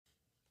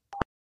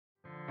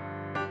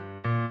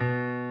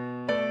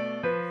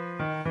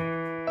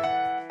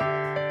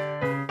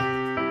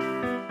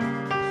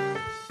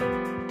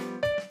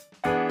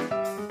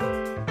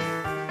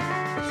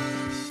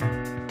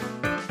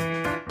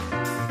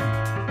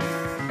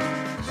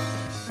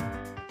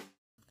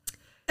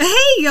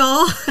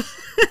y'all.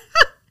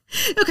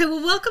 Okay,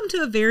 well, welcome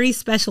to a very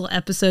special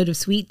episode of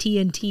Sweet Tea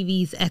and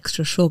TV's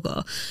Extra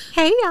Sugar.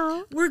 Hey,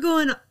 y'all. We're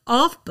going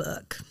off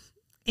book,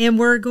 and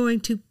we're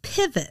going to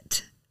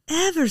pivot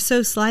ever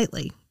so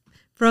slightly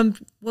from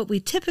what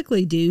we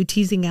typically do,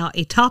 teasing out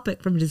a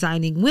topic from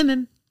Designing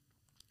Women,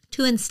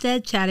 to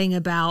instead chatting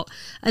about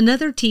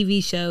another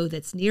TV show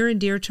that's near and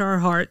dear to our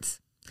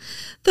hearts,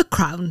 The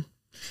Crown.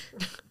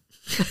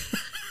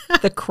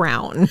 The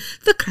Crown.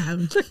 The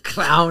Crown. The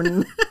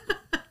Crown.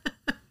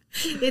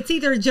 It's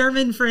either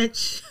German,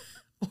 French,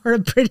 or a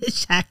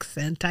British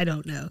accent. I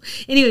don't know.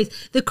 Anyways,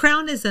 The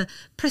Crown is a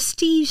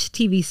prestige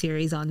TV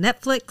series on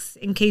Netflix,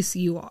 in case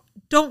you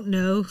don't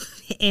know.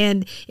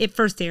 And it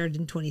first aired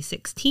in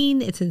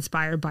 2016. It's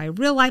inspired by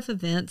real-life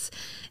events,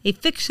 a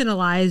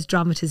fictionalized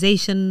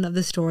dramatization of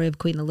the story of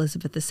Queen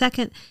Elizabeth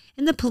II,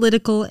 and the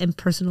political and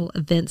personal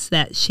events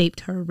that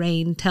shaped her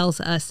reign, tells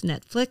us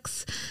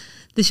Netflix.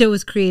 The show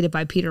was created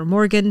by Peter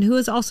Morgan, who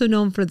is also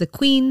known for The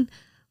Queen,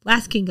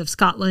 Last King of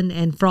Scotland,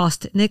 and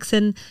Frost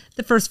Nixon.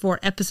 The first 4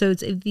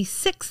 episodes of the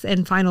 6th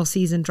and final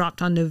season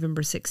dropped on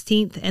November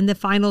 16th, and the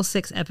final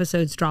 6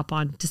 episodes drop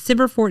on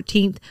December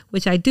 14th,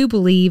 which I do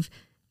believe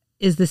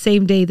is the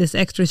same day this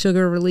Extra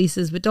Sugar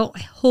releases, but don't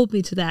hold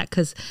me to that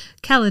because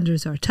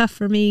calendars are tough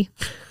for me.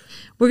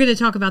 We're going to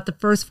talk about the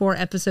first 4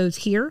 episodes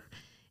here,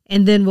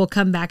 and then we'll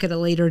come back at a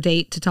later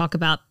date to talk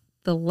about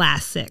the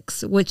last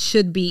 6, which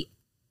should be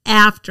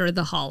after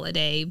the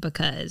holiday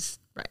because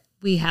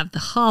we have the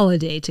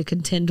holiday to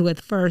contend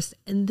with first,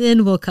 and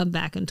then we'll come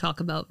back and talk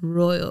about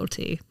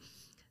royalty.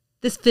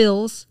 This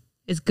feels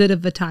as good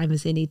of a time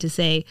as any to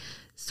say,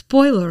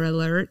 spoiler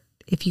alert.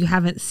 If you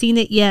haven't seen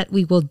it yet,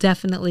 we will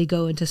definitely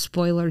go into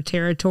spoiler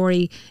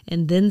territory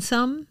and then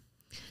some.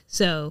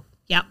 So,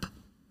 yep.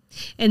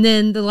 And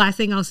then the last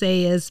thing I'll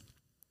say is,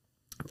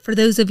 for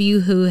those of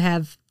you who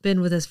have been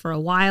with us for a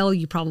while,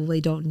 you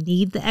probably don't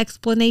need the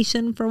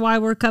explanation for why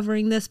we're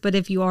covering this. But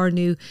if you are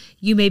new,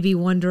 you may be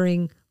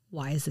wondering,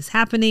 why is this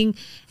happening?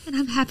 And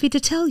I'm happy to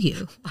tell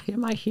you. Why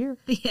am I here?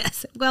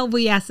 Yes. Well,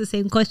 we ask the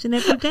same question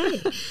every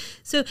day.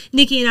 So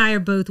Nikki and I are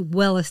both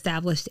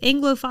well-established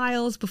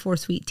Anglophiles before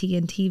Sweet Tea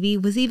and TV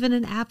was even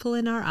an apple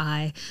in our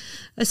eye,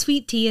 a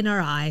sweet tea in our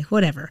eye,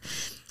 whatever.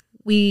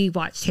 We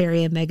watched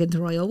Harry and Meghan's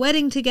royal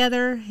wedding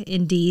together.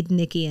 Indeed,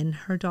 Nikki and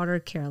her daughter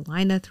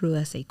Carolina threw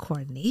us a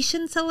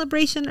coronation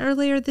celebration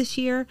earlier this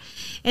year.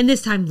 And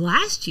this time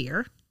last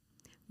year,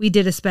 we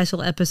did a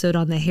special episode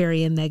on the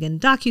Harry and Meghan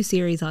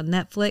docuseries on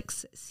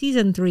Netflix,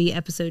 Season 3,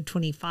 Episode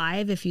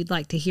 25, if you'd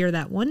like to hear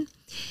that one.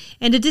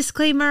 And a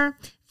disclaimer,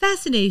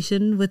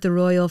 fascination with the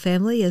royal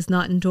family is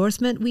not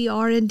endorsement. We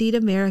are indeed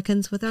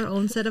Americans with our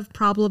own set of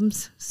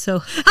problems. So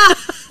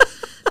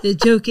the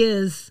joke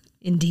is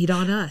indeed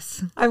on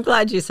us. I'm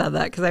glad you said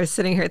that because I was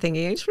sitting here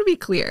thinking, I just want to be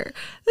clear.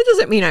 That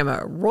doesn't mean I'm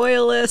a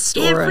royalist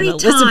or an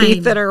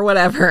Elizabethan or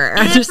whatever.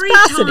 I'm just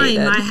fascinated.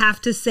 Every time I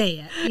have to say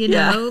it, you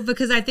know,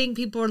 because I think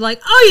people are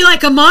like, oh, you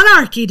like a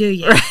monarchy, do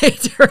you?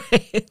 Right.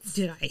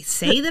 Did I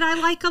say that I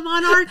like a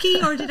monarchy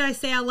or did I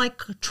say I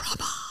like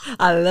drama?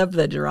 I love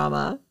the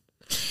drama.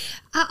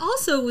 I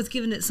also was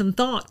giving it some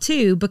thought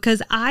too,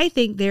 because I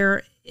think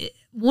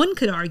one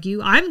could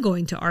argue, I'm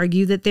going to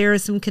argue that there are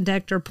some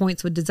connector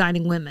points with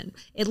Designing Women.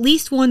 At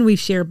least one we've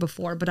shared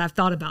before, but I've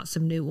thought about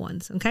some new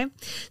ones, okay?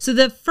 So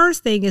the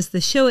first thing is the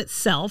show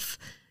itself,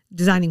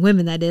 Designing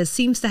Women that is,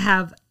 seems to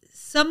have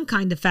some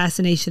kind of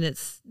fascination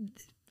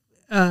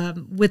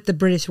with the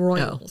British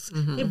royals. Oh,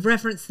 mm-hmm. They've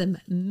referenced them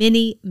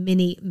many,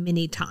 many,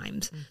 many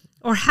times.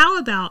 Mm-hmm. Or how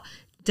about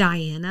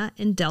Diana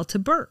and Delta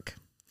Burke?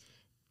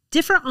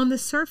 Different on the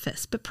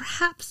surface, but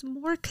perhaps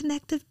more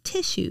connective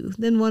tissue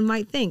than one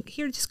might think.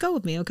 Here, just go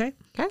with me, okay?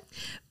 Okay.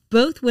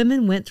 Both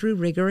women went through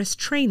rigorous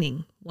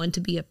training, one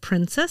to be a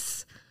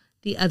princess,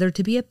 the other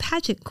to be a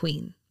pageant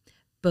queen.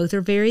 Both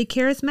are very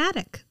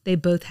charismatic. They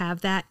both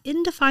have that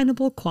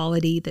indefinable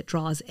quality that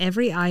draws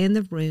every eye in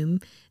the room,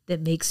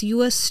 that makes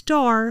you a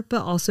star,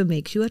 but also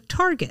makes you a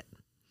target.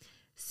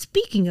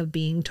 Speaking of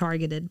being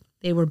targeted,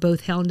 they were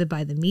both hounded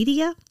by the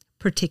media,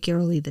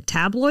 particularly the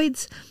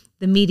tabloids.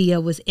 The media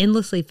was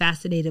endlessly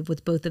fascinated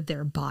with both of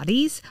their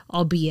bodies,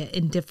 albeit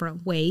in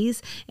different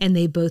ways, and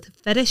they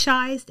both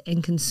fetishized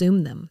and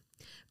consumed them.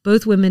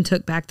 Both women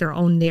took back their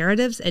own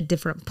narratives at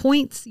different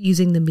points,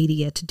 using the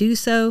media to do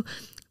so.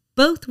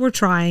 Both were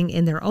trying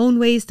in their own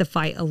ways to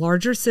fight a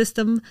larger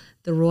system,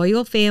 the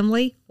royal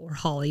family, or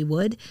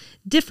Hollywood.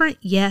 Different,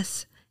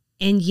 yes,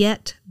 and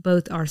yet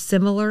both are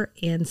similar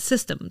and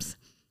systems.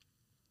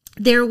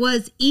 There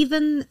was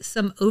even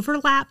some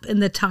overlap in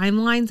the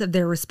timelines of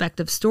their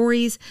respective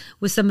stories,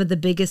 with some of the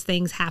biggest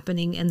things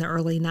happening in the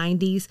early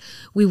 90s.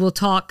 We will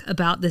talk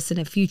about this in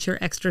a future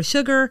Extra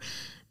Sugar,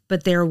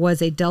 but there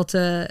was a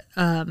Delta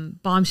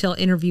bombshell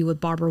interview with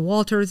Barbara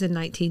Walters in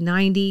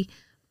 1990.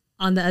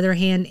 On the other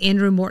hand,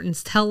 Andrew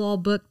Morton's tell-all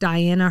book,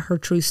 Diana, Her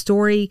True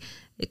Story,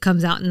 it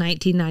comes out in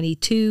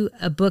 1992,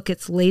 a book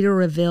it's later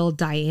revealed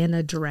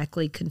Diana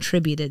directly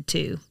contributed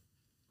to.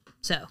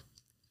 So,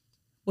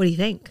 what do you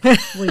think?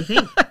 What do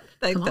you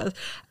think?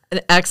 an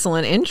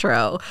excellent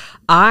intro.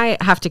 I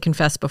have to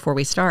confess before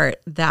we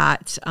start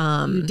that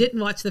you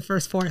didn't watch the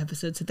first 4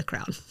 episodes of The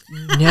Crown.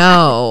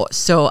 No.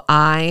 So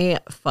I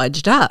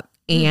fudged up.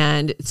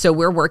 And so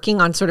we're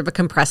working on sort of a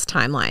compressed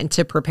timeline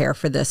to prepare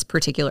for this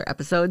particular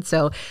episode.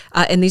 So,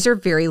 and these are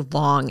very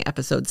long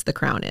episodes, The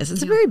Crown is.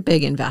 It's a very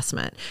big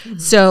investment.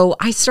 So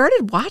I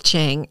started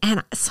watching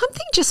and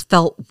something just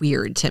felt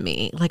weird to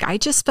me. Like I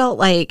just felt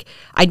like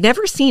I'd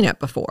never seen it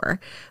before,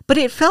 but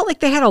it felt like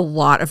they had a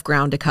lot of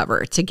ground to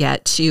cover to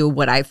get to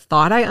what I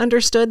thought I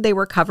understood they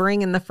were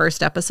covering in the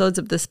first episodes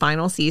of this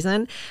final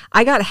season.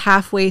 I got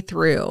halfway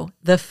through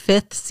the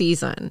 5th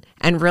season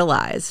and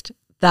realized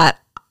that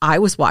I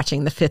was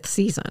watching the 5th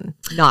season,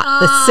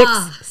 not the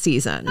 6th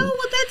season. Oh, well,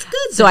 that's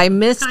good. So I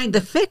missed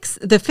the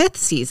 5th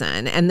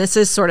season. And this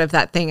is sort of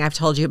that thing I've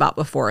told you about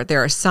before.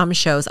 There are some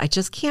shows I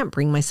just can't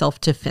bring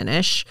myself to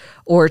finish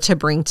or to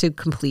bring to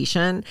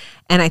completion.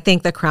 And I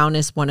think The Crown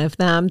is one of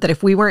them that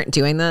if we weren't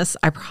doing this,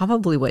 I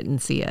probably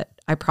wouldn't see it.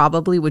 I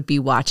probably would be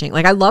watching.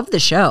 Like I love the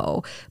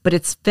show, but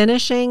it's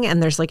finishing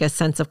and there's like a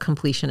sense of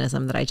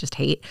completionism that I just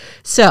hate.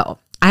 So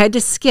I had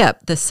to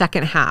skip the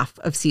second half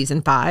of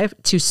season 5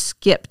 to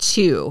skip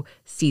to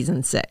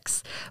season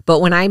 6. But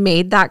when I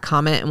made that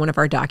comment in one of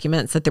our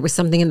documents that there was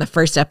something in the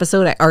first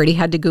episode I already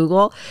had to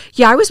Google,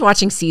 yeah, I was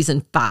watching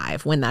season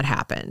 5 when that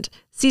happened.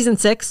 Season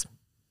 6,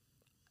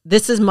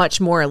 this is much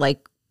more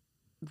like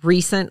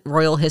recent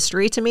royal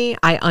history to me.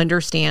 I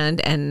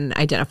understand and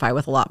identify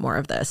with a lot more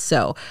of this.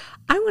 So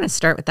I want to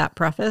start with that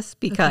preface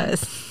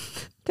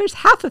because there's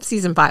half of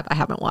season 5 I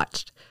haven't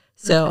watched.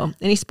 So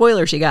any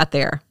spoilers you got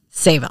there,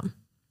 save them.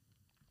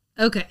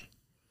 Okay.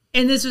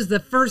 And this was the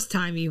first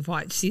time you've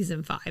watched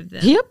season 5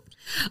 then? Yep.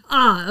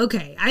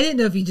 Okay. I didn't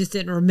know if you just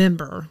didn't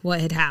remember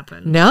what had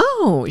happened.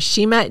 No,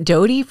 she met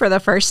Dodie for the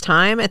first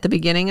time at the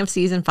beginning of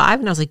season 5.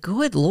 And I was like,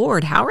 good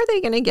Lord, how are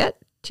they going to get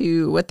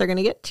to what they're going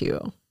to get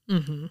to?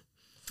 Mm-hmm.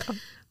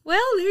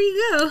 Well, there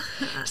you go.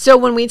 So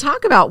when we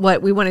talk about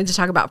what we wanted to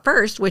talk about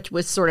first, which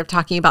was sort of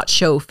talking about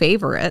show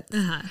favorites,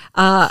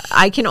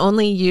 I can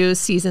only use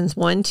seasons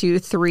 1, 2,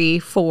 3,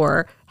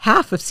 4,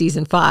 half of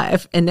season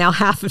 5, and now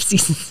half of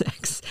season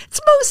 6.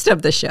 It's most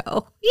of the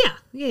show.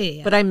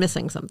 Yeah. But I'm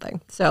missing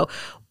something. So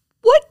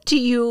what do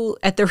you,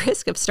 at the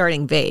risk of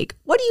starting vague,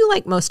 what do you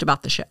like most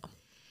about the show?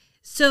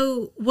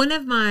 So one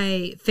of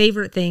my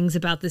favorite things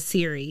about the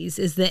series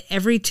is that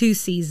every 2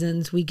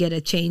 seasons we get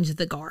a change of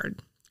the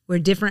guard, where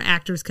different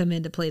actors come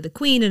in to play the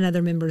queen and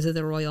other members of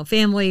the royal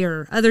family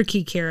or other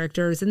key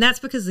characters. And that's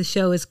because the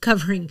show is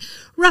covering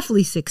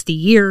roughly 60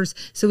 years.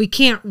 So we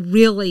can't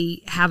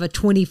really have a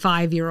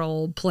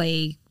 25-year-old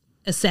play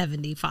a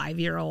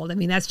 75-year-old. I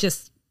mean, that's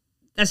just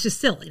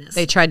silliness.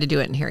 They tried to do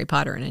it in Harry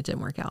Potter and it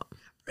didn't work out.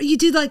 You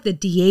do like the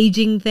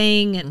de-aging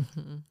thing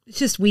and it's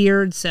just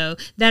weird. So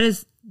that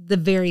is the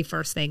very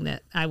first thing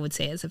that I would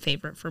say is a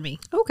favorite for me.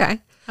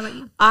 Okay. How about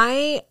you?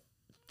 I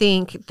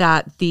think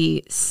that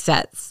the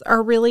sets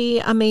are really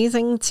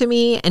amazing to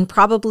me and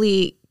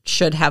probably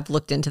should have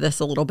looked into this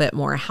a little bit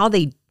more, how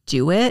they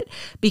do it,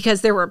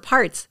 because there were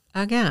parts,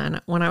 again,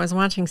 when I was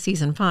watching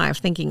season 5,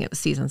 thinking it was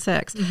season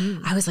 6,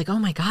 I was like, oh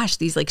my gosh,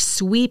 these like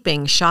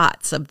sweeping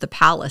shots of the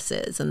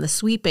palaces and the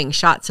sweeping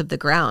shots of the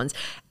grounds.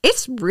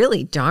 It's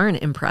really darn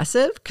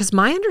impressive because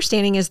my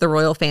understanding is the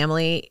royal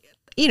family,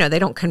 you know, they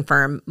don't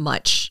confirm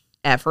much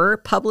ever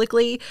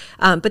publicly,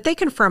 but they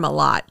confirm a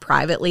lot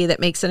privately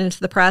that makes it into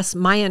the press.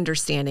 My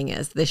understanding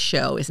is this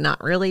show is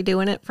not really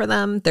doing it for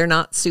them. They're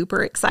not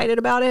super excited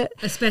about it.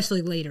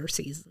 Especially later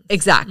seasons.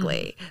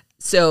 Exactly.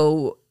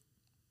 So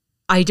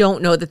I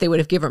don't know that they would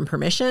have given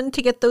permission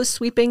to get those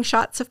sweeping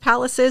shots of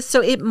palaces.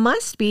 So it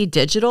must be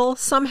digital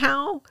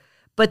somehow,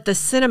 but the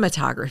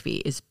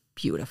cinematography is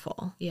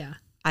beautiful. Yeah.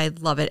 I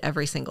love it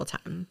every single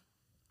time.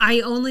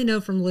 I only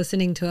know from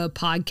listening to a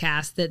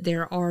podcast that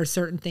there are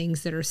certain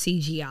things that are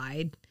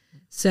CGI'd.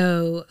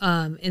 So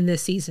in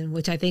this season,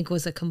 which I think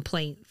was a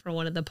complaint for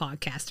one of the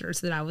podcasters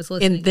that I was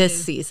listening to. In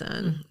this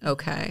season.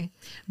 Okay.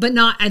 But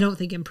not, I don't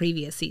think in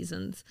previous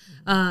seasons.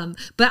 But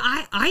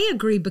I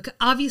agree because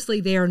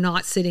obviously they are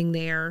not sitting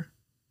there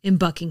in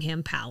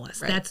Buckingham Palace.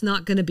 Right. That's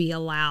not going to be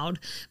allowed.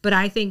 But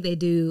I think they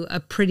do a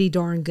pretty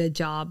darn good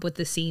job with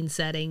the scene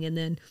setting and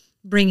then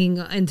bringing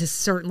into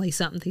certainly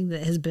something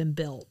that has been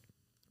built.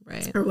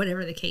 Right. Or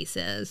whatever the case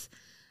is.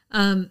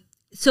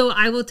 So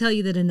I will tell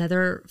you that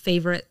another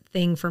favorite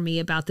thing for me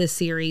about this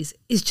series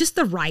is just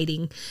the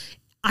writing.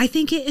 I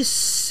think it is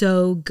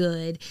so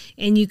good.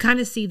 And you kind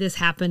of see this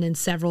happen in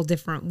several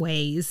different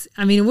ways.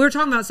 I mean, we're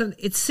talking about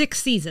it's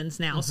 6 seasons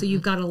now. So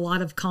you've got a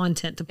lot of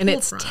content to pull from. And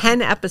it's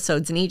 10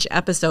 episodes and each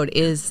episode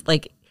is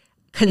like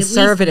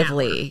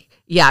conservatively.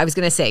 Yeah, I was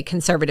going to say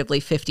conservatively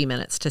 50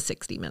 minutes to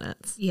 60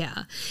 minutes.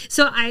 Yeah.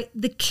 So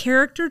the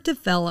character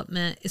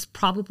development is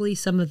probably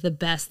some of the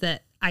best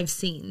that I've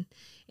seen.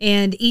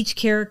 And each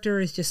character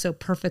is just so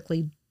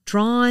perfectly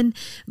drawn.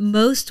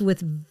 Most,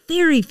 with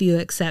very few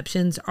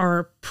exceptions,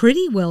 are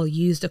pretty well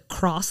used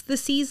across the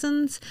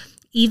seasons,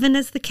 even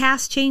as the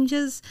cast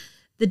changes.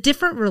 the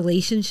different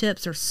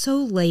relationships are so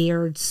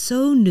layered,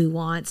 so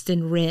nuanced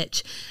and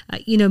rich.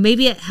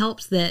 Maybe it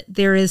helps that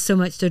there is so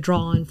much to draw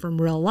on from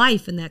real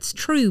life, and that's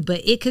true, but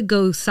it could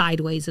go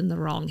sideways in the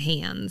wrong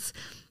hands.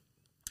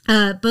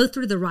 Both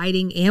through the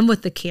writing and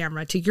with the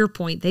camera, to your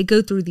point, they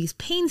go through these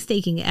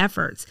painstaking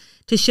efforts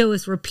to show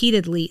us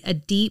repeatedly a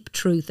deep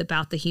truth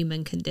about the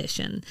human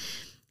condition.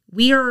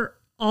 We are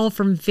all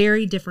from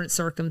very different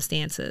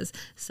circumstances.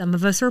 Some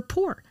of us are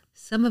poor.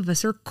 Some of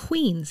us are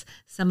queens.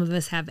 Some of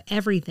us have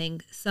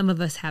everything. Some of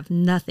us have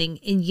nothing.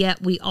 And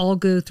yet we all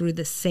go through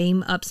the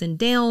same ups and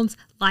downs: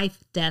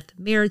 life, death,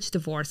 marriage,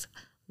 divorce,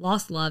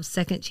 lost love,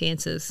 second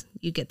chances.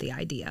 You get the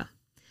idea.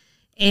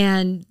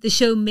 And the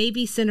show may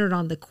be centered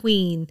on the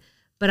queen,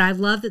 but I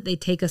love that they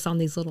take us on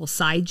these little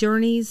side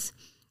journeys,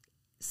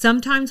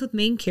 sometimes with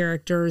main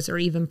characters or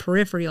even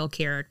peripheral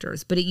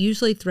characters, but it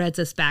usually threads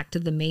us back to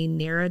the main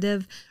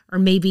narrative, or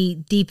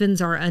maybe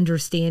deepens our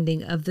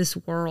understanding of this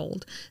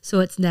world, so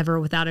it's never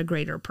without a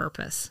greater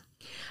purpose.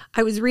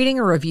 I was reading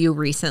a review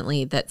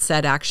recently that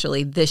said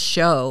actually this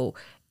show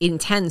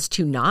intends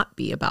to not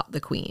be about the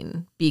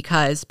queen,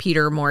 because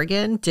Peter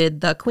Morgan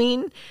did The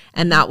Queen,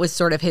 and that was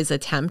sort of his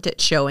attempt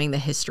at showing the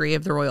history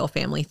of the royal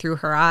family through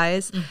her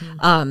eyes.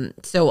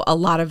 So a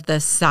lot of the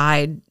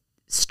side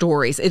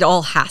stories, it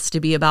all has to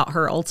be about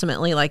her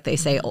ultimately, like they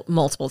say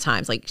multiple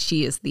times, like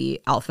she is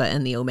the alpha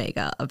and the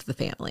omega of the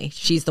family.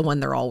 She's the one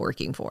they're all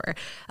working for.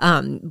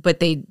 But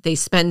they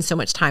spend so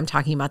much time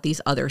talking about these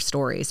other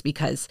stories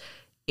because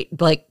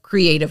like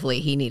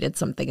creatively he needed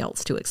something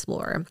else to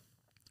explore.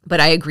 But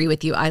I agree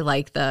with you. I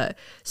like the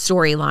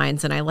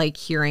storylines, and I like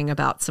hearing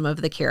about some of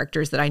the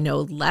characters that I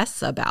know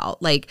less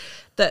about. Like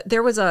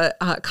there was a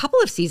couple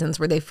of seasons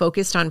where they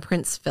focused on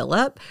Prince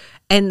Philip,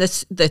 and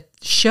the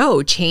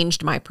show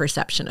changed my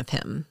perception of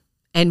him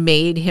and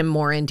made him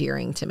more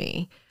endearing to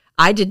me.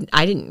 I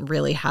didn't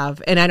really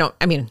have, and I don't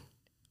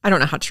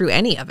know how true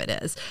any of it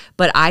is,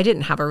 but I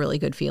didn't have a really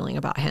good feeling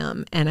about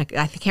him. And I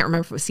can't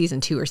remember if it was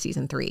season 2 or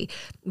season 3.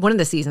 One of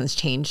the seasons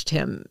changed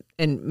him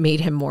and made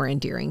him more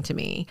endearing to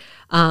me.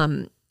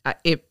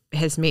 It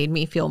has made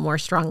me feel more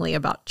strongly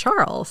about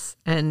Charles,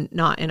 and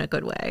not in a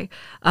good way.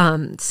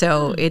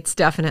 So it's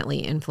definitely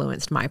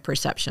influenced my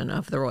perception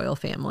of the royal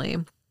family.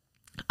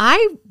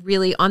 I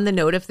really, on the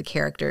note of the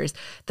characters,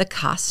 the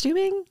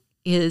costuming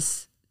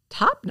is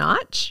top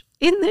notch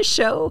in this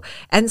show,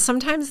 and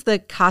sometimes the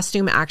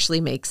costume actually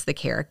makes the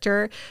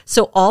character.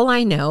 So all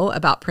I know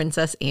about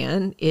Princess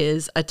Anne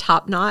is a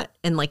top knot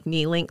and like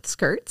knee-length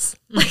skirts.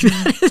 Like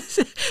that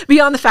is,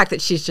 beyond the fact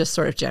that she's just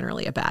sort of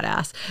generally a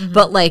badass.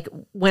 But like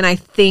when I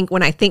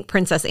think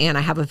Princess Anne,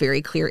 I have a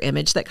very clear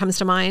image that comes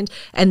to mind.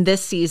 And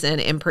this season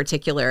in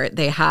particular,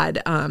 they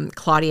had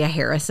Claudia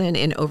Harrison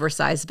in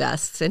oversized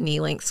vests and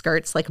knee-length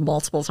skirts like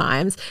multiple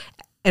times,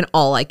 and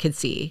all I could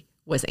see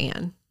was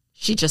Anne.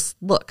 She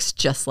just looks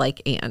just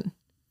like Anne.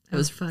 It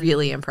was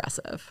really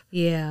impressive.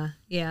 Yeah.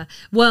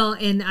 Well,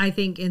 and I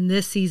think in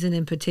this season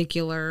in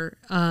particular,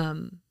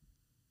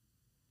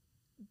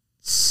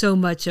 so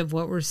much of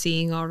what we're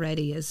seeing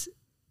already is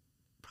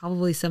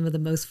probably some of the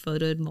most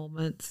photoed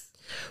moments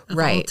of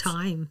all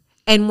time.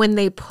 And when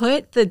they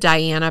put the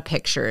Diana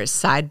pictures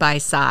side by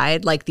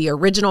side, like the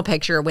original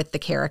picture with the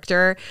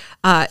character,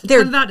 I'm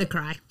about to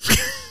cry.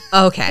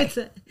 Okay.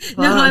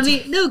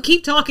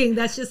 Keep talking.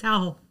 That's just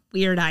how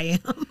weird I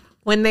am.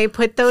 When they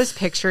put those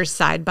pictures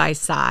side by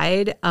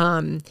side,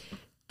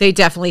 they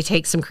definitely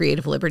take some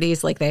creative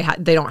liberties. Like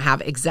they don't have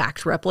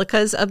exact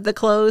replicas of the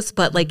clothes,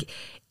 but like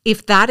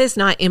if that is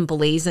not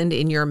emblazoned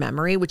in your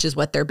memory, which is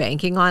what they're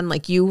banking on,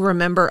 like you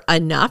remember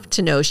enough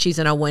to know she's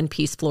in a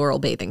one-piece floral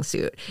bathing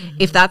suit.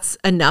 If that's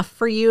enough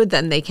for you,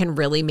 then they can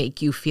really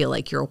make you feel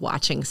like you're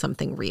watching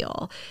something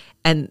real.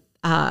 And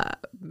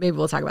maybe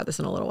we'll talk about this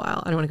in a little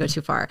while. I don't want to go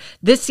too far.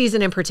 This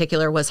season in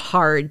particular was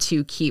hard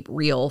to keep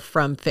real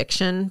from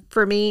fiction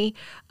for me,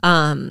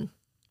 because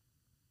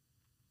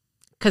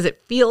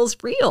it feels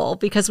real,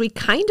 because we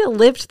kind of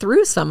lived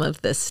through some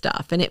of this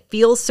stuff and it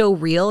feels so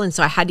real. And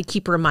so I had to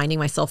keep reminding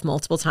myself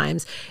multiple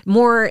times,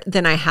 more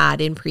than I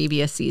had in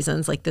previous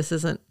seasons, like this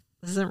isn't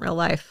real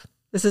life.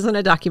 This isn't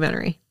a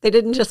documentary. They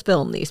didn't just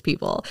film these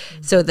people.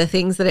 So the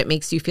things that it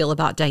makes you feel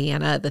about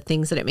Diana, the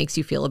things that it makes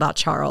you feel about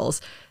Charles,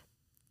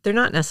 they're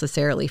not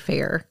necessarily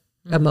fair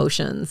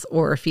emotions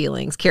or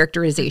feelings,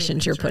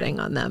 characterizations you're putting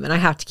on them. And I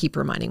have to keep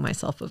reminding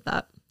myself of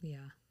that. Yeah.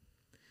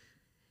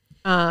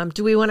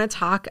 Do we want to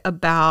talk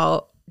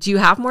about, do you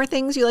have more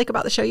things you like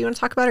about the show you want to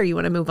talk about, or you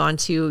want to move on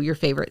to your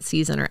favorite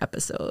season or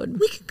episode?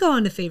 We can go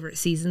on to favorite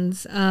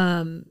seasons.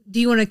 Do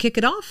you want to kick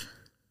it off?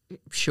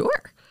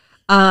 Sure.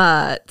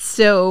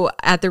 So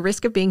at the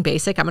risk of being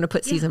basic, I'm going to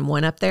put season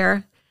 1 up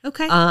there.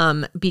 Okay.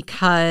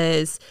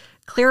 Because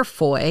Claire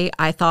Foy,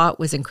 I thought,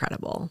 was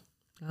incredible.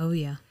 Oh,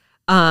 yeah.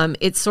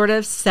 It sort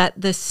of set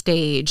the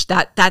stage,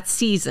 that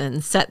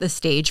season set the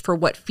stage for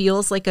what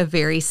feels like a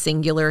very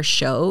singular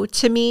show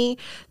to me.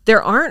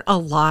 There aren't a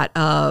lot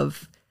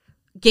of,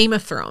 Game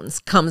of Thrones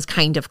comes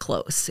kind of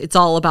close. It's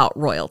all about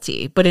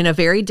royalty, but in a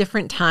very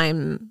different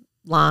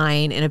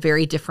timeline, in a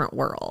very different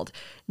world.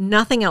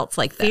 Nothing else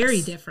like this.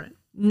 Very different.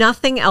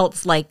 nothing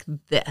else like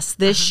this.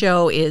 This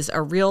show is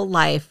a real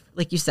life,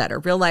 like you said, a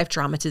real life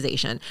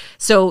dramatization.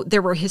 So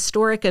there were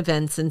historic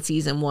events in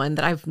season 1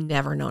 that I've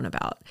never known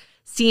about.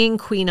 Seeing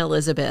Queen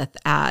Elizabeth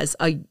as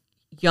a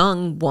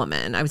young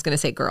woman, I was going to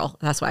say girl,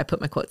 that's why I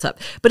put my quotes up,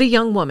 but a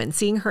young woman,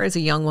 seeing her as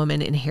a young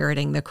woman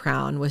inheriting the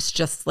crown was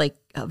just like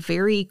a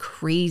very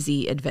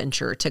crazy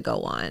adventure to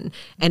go on.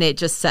 And it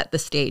just set the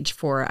stage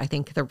for, I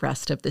think, the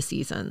rest of the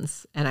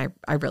seasons. And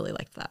I really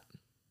liked that.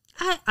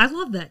 I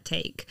love that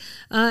take.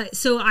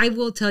 So I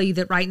will tell you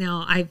that right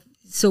now,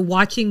 so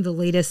watching the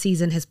latest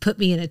season has put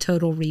me in a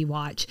total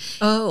rewatch.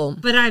 Oh.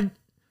 But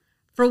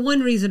for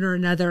one reason or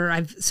another,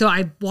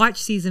 I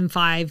watched season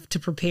 5 to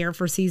prepare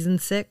for season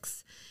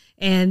 6.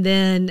 And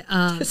then,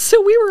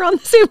 so we were on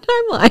the same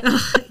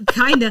timeline,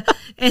 kind of.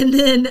 And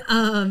then,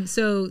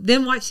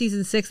 then watch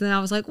season 6, and then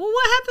I was like, well,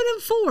 what happened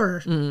in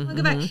 4? I'll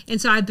go back.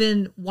 And so I've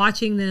been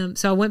watching them.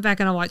 So I went back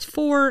and I watched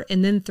 4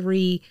 and then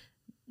 3.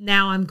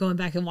 Now I'm going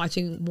back and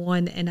watching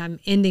 1, and I'm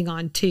ending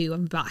on 2.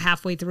 I'm about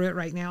halfway through it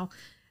right now.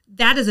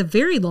 That is a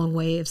very long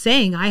way of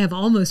saying I have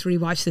almost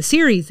rewatched the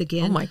series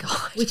again. Oh my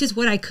God. Which is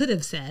what I could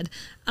have said.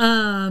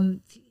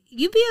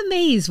 You'd be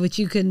amazed what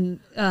you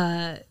can,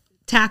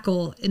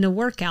 tackle in a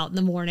workout in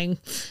the morning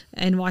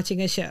and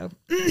watching a show.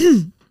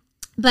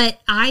 But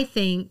I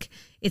think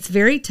it's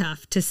very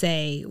tough to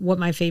say what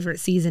my favorite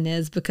season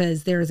is,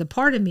 because there is a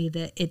part of me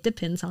that it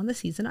depends on the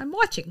season I'm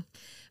watching.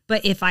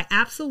 But if I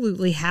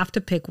absolutely have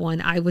to pick one,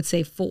 I would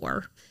say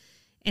 4.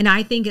 And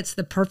I think it's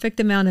the perfect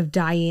amount of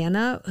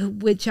Diana,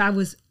 which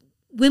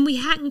when we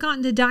hadn't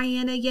gotten to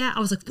Diana yet,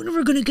 I was like, when are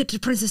we going to get to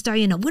Princess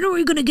Diana? When are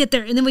we going to get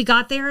there? And then we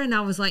got there, and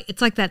I was like,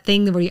 it's like that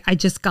thing where I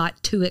just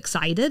got too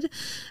excited,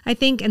 I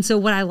think. And so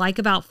what I like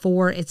about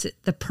 4, it's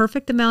the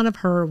perfect amount of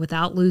her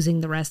without losing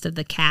the rest of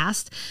the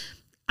cast.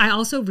 I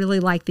also really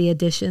like the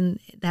addition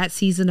that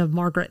season of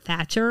Margaret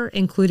Thatcher,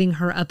 including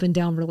her up and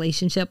down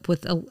relationship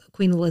with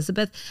Queen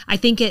Elizabeth. I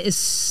think it's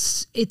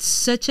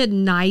such a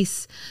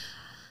nice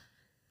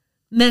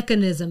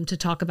mechanism to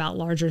talk about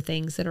larger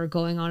things that are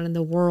going on in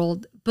the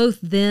world, both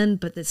then,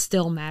 but that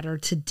still matter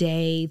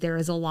today. There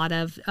is a lot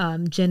of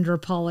gender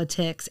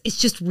politics. It's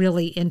just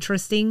really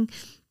interesting.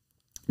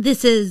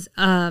 This is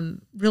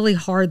really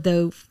hard,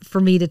 though,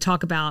 for me to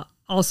talk about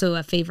also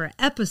a favorite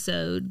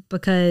episode,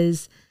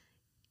 because,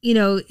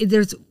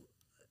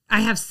 I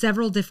have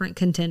several different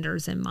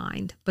contenders in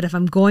mind, but if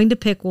I'm going to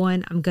pick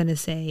one, I'm going to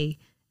say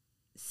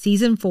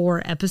season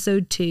 4,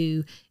 episode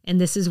 2,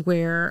 and this is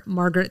where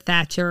Margaret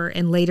Thatcher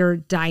and later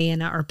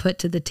Diana are put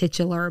to the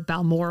titular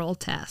Balmoral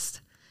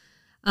test.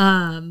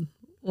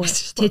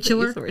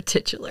 Titular? The word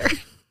titular.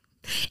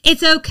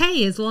 It's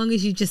okay as long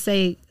as you just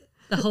say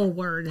the whole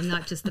word and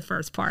not just the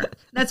first part.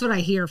 That's what I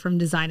hear from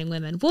Designing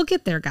Women. We'll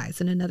get there, guys,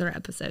 in another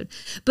episode.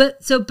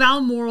 But so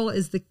Balmoral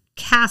is the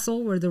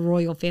castle where the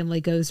royal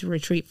family goes to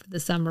retreat for the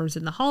summers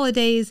and the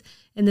holidays,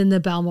 and then the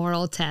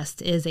Balmoral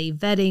test is a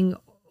vetting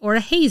or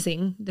a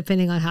hazing,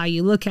 depending on how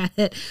you look at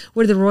it,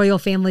 where the royal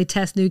family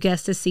tests new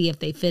guests to see if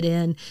they fit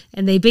in.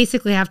 And they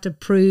basically have to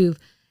prove,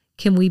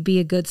 can we be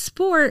a good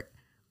sport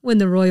when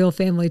the royal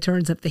family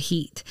turns up the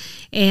heat?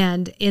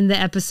 And in the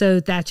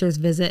episode, Thatcher's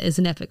visit is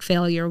an epic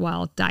failure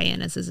while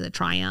Diana's is a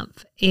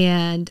triumph.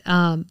 And,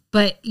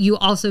 but you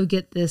also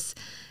get the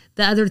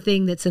other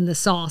thing that's in the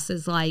sauce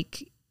is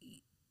like,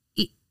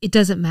 it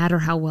doesn't matter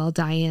how well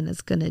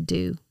Diana's going to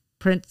do.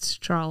 Prince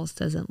Charles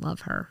doesn't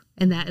love her.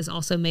 And that is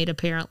also made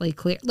apparently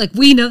clear. Like,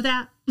 we know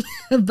that,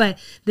 but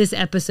this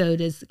episode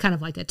is kind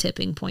of like a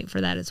tipping point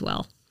for that as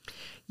well.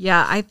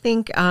 Yeah, I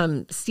think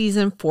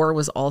season 4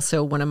 was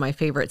also one of my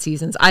favorite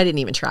seasons. I didn't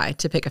even try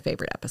to pick a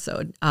favorite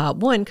episode.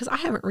 One, because I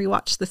haven't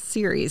rewatched the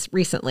series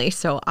recently,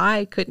 so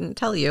I couldn't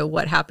tell you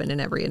what happened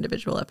in every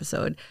individual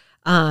episode.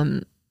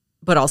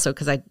 But also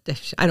because I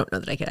don't know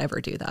that I could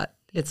ever do that.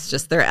 It's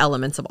just, there are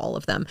elements of all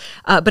of them.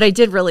 But I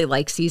did really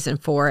like season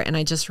 4. And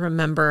I just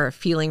remember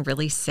feeling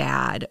really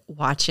sad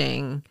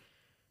watching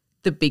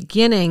the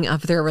beginning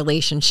of their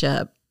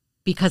relationship,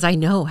 because I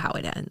know how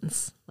it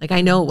ends. Like,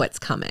 I know what's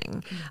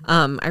coming.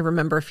 I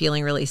remember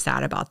feeling really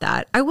sad about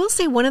that. I will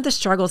say one of the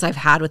struggles I've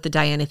had with the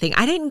Diana thing,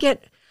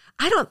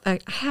 I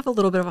have a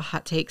little bit of a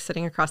hot take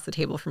sitting across the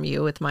table from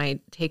you with my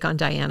take on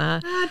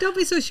Diana. Don't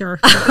be so sure.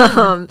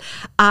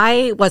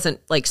 I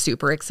wasn't like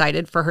super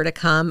excited for her to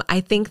come.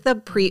 I think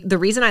the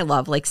reason I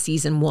love like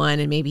season 1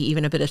 and maybe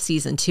even a bit of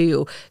season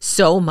 2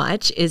 so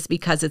much is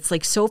because it's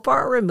like so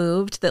far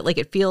removed that like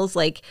it feels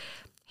like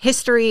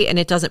history, and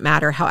it doesn't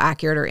matter how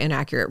accurate or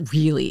inaccurate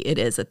really it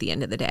is at the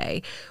end of the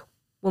day.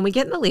 When we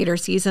get in the later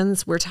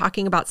seasons, we're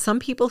talking about some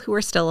people who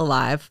are still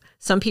alive,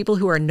 some people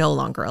who are no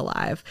longer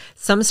alive.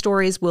 Some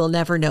stories we'll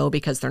never know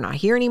because they're not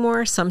here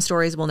anymore. Some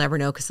stories we'll never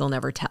know because they'll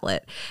never tell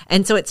it.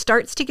 And so it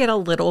starts to get a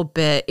little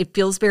bit, it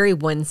feels very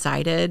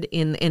one-sided,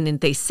 and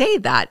they say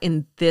that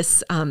in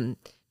this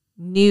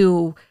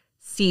new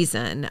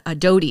season.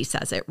 Dodie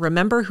says it,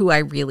 remember who I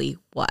really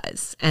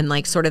was. And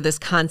like sort of this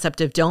concept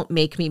of don't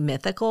make me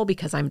mythical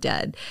because I'm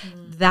dead.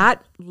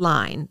 That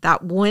line,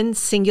 that one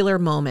singular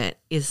moment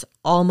is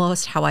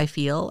almost how I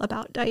feel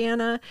about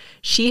Diana.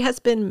 She has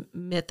been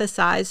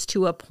mythicized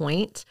to a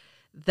point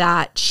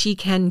that she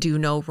can do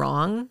no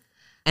wrong.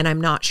 And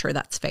I'm not sure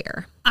that's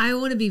fair. I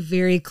want to be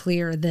very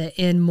clear that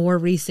in more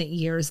recent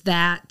years,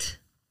 that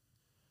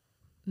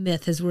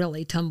myth has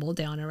really tumbled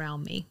down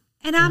around me.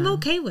 And I'm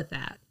okay with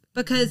that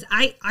because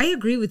I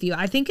agree with you.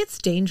 I think it's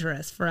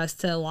dangerous for us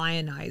to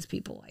lionize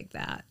people like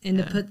that and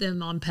to put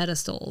them on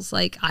pedestals.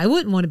 Like, I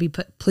wouldn't want to be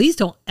please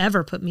don't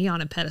ever put me on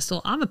a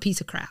pedestal. I'm a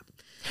piece of crap.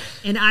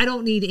 And I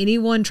don't need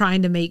anyone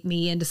trying to make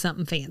me into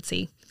something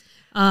fancy.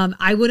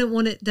 I wouldn't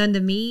want it done to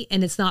me,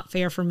 and it's not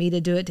fair for me to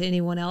do it to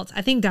anyone else.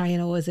 I think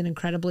Diana was an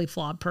incredibly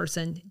flawed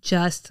person,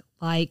 just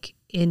like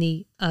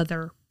any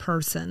other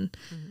person.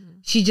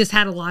 She just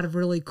had a lot of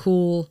really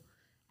cool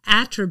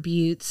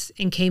attributes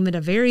and came at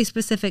a very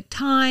specific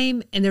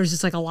time. And there's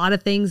just like a lot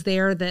of things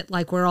there that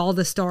like where all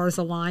the stars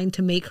aligned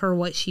to make her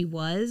what she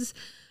was.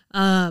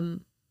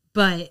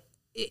 But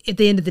at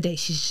the end of the day,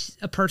 she's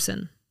a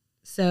person.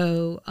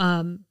 So,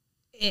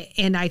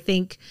 and I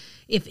think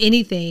if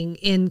anything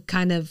in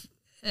kind of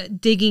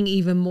digging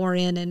even more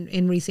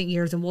in recent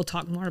years, and we'll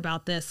talk more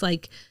about this,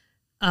 like,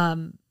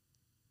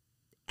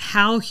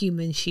 how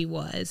human she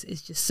was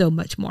is just so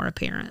much more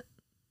apparent.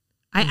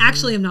 I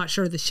actually am not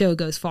sure the show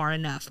goes far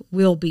enough,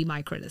 will be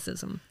my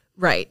criticism.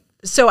 Right.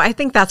 So I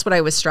think that's what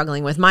I was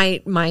struggling with.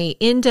 My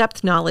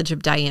in-depth knowledge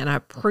of Diana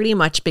pretty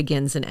much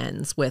begins and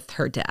ends with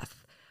her death.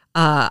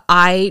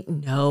 I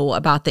know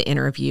about the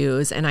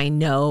interviews and I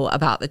know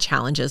about the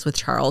challenges with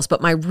Charles,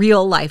 but my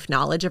real life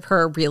knowledge of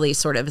her really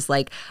sort of is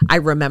like, I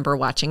remember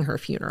watching her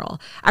funeral.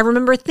 I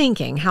remember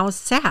thinking how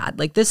sad,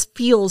 like this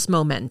feels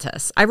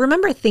momentous. I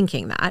remember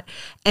thinking that,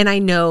 and I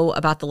know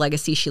about the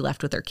legacy she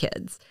left with her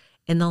kids.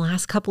 In the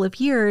last couple of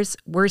years,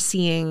 we're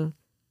seeing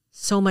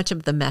so much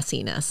of the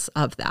messiness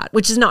of that,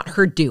 which is not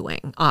her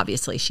doing.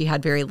 Obviously, she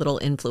had very little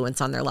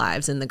influence on their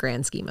lives in the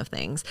grand scheme of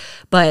things.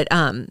 But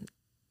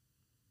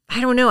I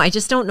don't know. I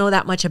just don't know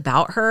that much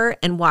about her.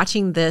 And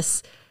watching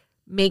this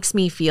makes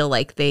me feel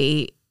like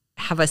they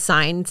have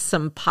assigned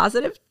some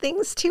positive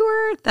things to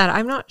her that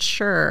I'm not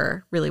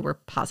sure really were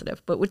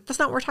positive. But that's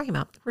not what we're talking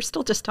about. We're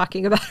still just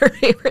talking about her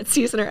favorite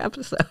season or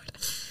episode.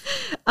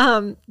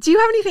 Do you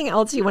have anything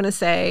else you want to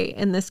say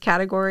in this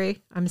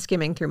category? I'm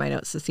skimming through my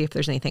notes to see if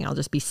there's anything. I'll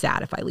just be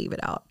sad if I leave it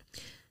out.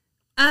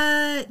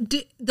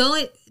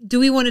 Do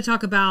we want to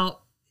talk about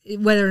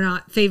whether or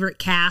not favorite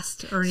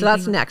cast or anything? So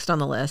that's next on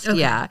the list. Okay.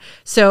 Yeah.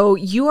 So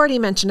you already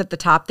mentioned at the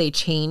top, they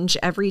change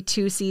every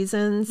 2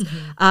 seasons.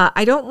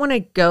 I don't want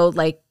to go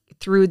like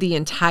through the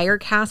entire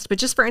cast, but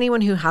just for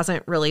anyone who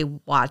hasn't really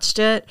watched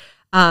it,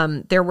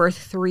 there were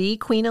 3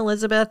 Queen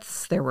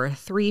Elizabeths, there were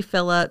 3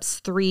 Philips,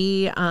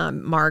 3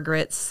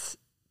 Margarets,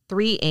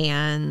 3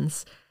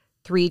 Annes,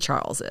 3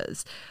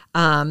 Charleses,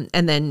 and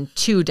then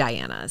 2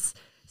 Dianas.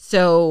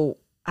 So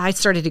I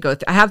started to go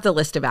through, I have the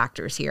list of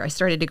actors here. I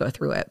started to go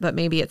through it, but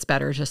maybe it's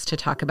better just to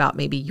talk about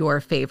maybe your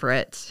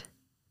favorite.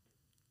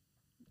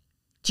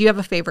 Do you have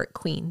a favorite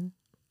queen?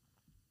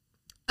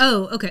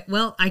 Oh, okay.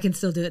 Well, I can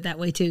still do it that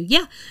way too.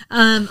 Yeah.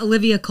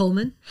 Olivia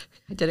Colman.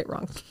 I did it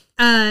wrong.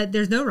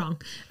 There's no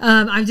wrong.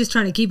 I'm just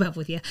trying to keep up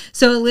with you.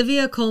 So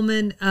Olivia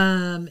Colman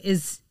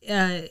is,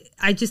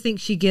 I just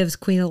think she gives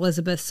Queen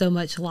Elizabeth so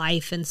much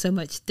life and so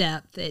much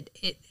depth.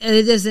 It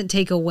doesn't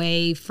take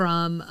away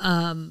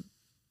from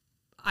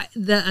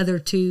the other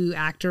 2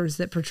 actors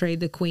that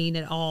portrayed the Queen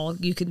at all.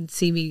 You can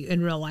see me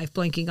in real life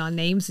blanking on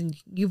names, and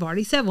you've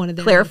already said one of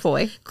them. Claire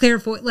Foy. Claire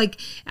Foy. Like,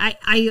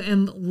 I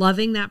am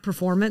loving that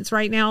performance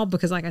right now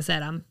because, like I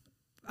said, I'm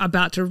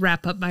about to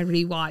wrap up my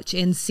rewatch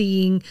and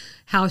seeing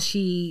how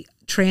she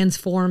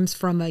transforms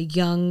from a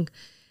young,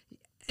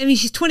 I mean,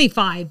 she's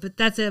 25, but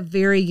that's a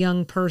very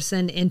young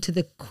person, into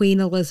the Queen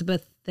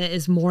Elizabeth that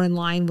is more in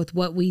line with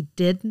what we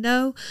did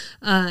know,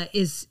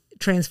 is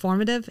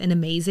transformative and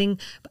amazing.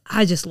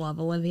 I just love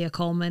Olivia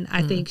Colman.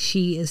 I think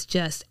she is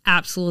just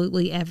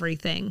absolutely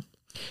everything.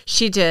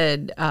 She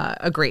did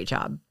a great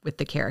job with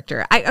the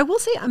character. I will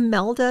say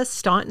Imelda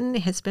Staunton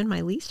has been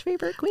my least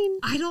favorite queen.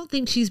 I don't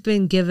think she's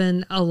been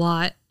given a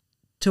lot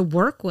to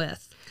work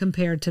with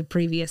compared to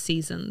previous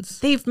seasons.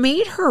 They've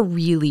made her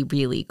really,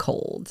 really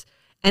cold.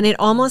 And it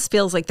almost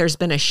feels like there's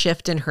been a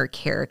shift in her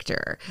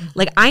character.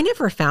 Like, I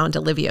never found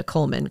Olivia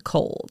Colman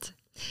cold.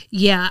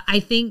 Yeah, I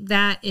think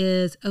that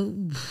is,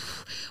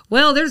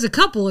 well, there's a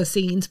couple of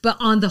scenes, but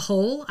on the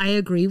whole, I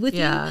agree with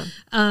you.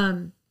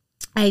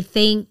 I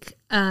think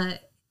in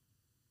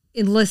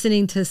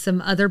listening to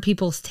some other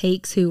people's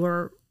takes who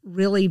are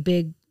really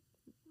big,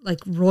 like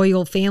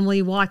royal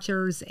family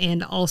watchers,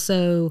 and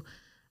also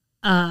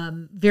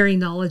very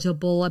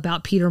knowledgeable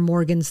about Peter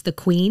Morgan's The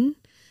Queen,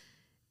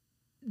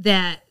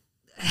 that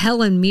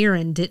Helen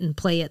Mirren didn't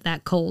play it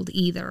that cold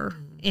either.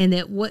 And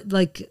it would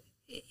like...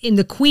 in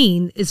The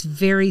Queen is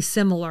very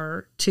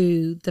similar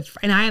to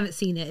and I haven't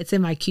seen it. It's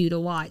in my queue to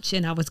watch.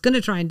 And I was going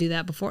to try and do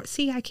that before.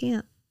 See, I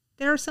can't.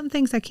 There are some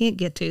things I can't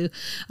get to.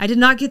 I did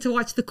not get to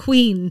watch The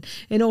Queen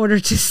in order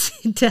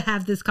to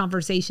have this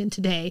conversation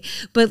today.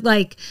 But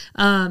like,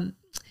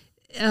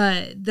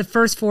 the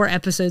first 4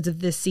 episodes of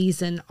this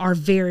season are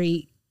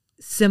very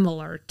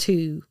similar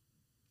to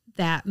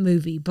that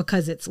movie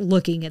because it's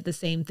looking at the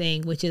same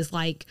thing, which is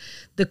like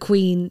the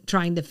queen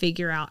trying to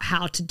figure out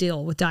how to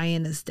deal with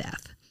Diana's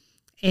death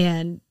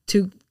and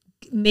to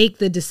make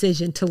the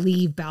decision to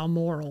leave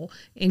Balmoral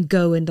and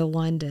go into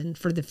London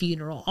for the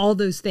funeral. All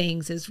those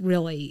things is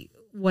really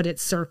what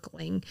it's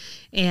circling.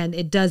 And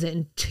it does it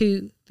in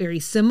two very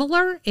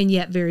similar and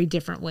yet very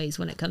different ways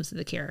when it comes to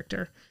the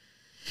character.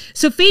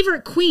 So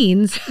favorite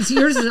queens,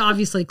 yours is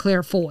obviously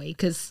Claire Foy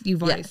because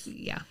you've always,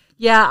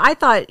 Yeah, I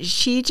thought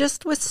she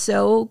just was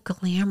so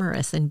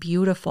glamorous and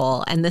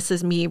beautiful. And this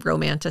is me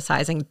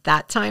romanticizing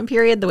that time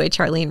period, the way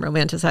Charlene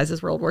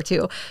romanticizes World War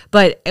II.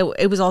 But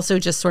it was also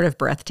just sort of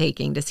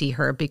breathtaking to see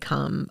her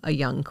become a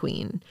young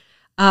queen.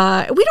 We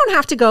don't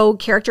have to go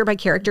character by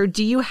character.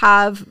 Do you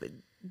have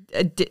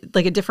a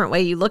different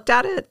way you looked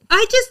at it?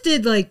 I just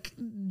did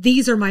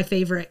these are my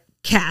favorite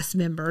cast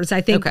members. I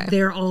think Okay.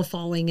 they're all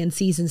falling in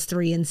seasons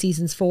 3 and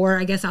seasons 4.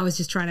 I guess I was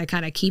just trying to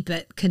kind of keep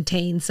it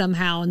contained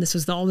somehow. And this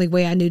was the only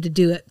way I knew to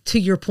do it. To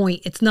your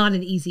point, it's not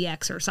an easy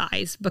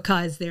exercise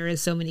because there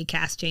is so many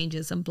cast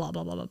changes and blah,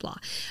 blah, blah, blah, blah.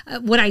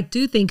 What I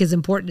do think is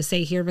important to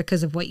say here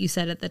because of what you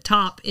said at the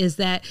top is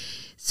that,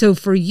 so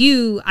for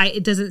you,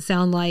 it doesn't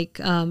sound like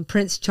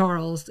Prince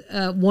Charles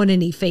won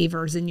any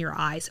favors in your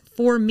eyes.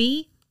 For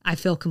me, I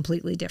feel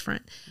completely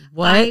different.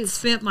 What? I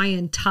spent my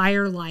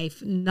entire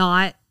life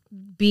not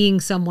being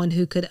someone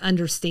who could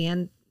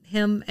understand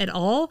him at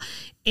all.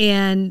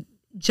 And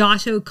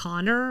Josh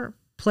O'Connor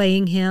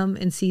playing him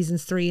in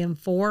seasons 3 and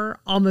 4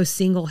 almost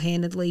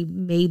single-handedly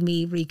made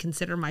me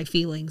reconsider my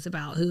feelings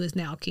about who is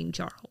now King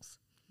Charles.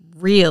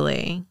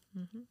 Really?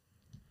 Mm-hmm.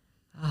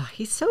 Oh,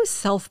 he's so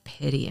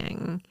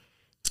self-pitying.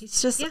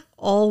 He's just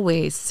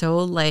always so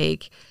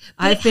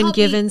I've been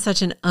given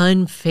such an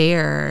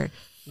unfair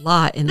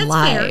lot in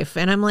life.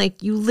 Fair. And I'm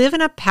like, you live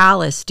in a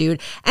palace,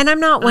 dude. And I'm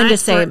not one to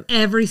say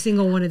every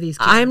single one of these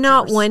characters. I'm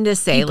not one to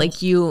say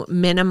you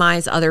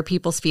minimize other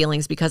people's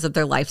feelings because of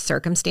their life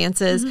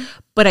circumstances. Mm-hmm.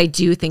 But I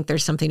do think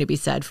there's something to be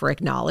said for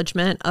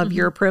acknowledgement of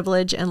your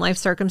privilege and life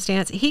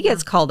circumstance. He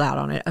gets called out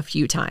on it a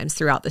few times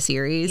throughout the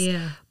series.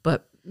 Yeah.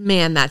 But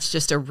man,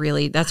 that's a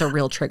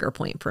real trigger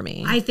point for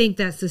me. I think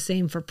that's the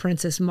same for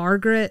Princess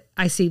Margaret.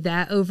 I see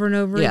that over and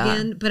over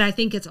again. But I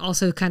think it's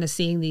also kind of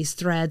seeing these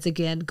threads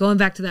again, going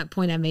back to that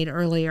point I made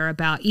earlier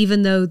about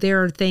even though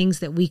there are things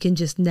that we can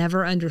just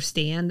never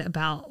understand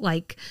about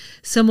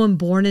someone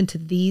born into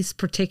these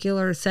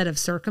particular set of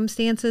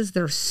circumstances,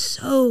 they're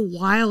so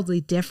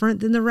wildly different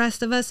than the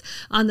rest of us.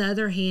 On the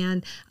other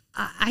hand,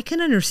 I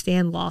can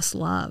understand lost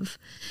love.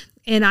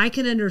 And I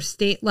can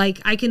understand,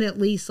 I can at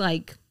least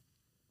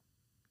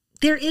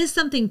there is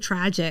something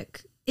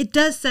tragic. It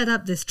does set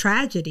up this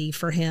tragedy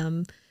for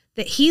him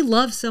that he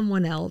loves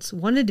someone else,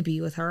 wanted to be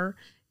with her,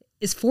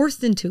 is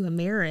forced into a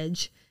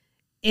marriage,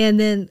 and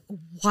then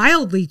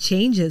wildly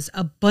changes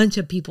a bunch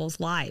of people's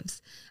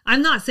lives.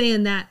 I'm not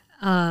saying that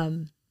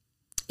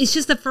it's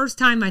just the first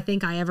time I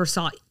think I ever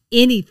saw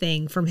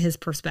anything from his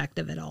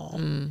perspective at all.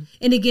 Mm.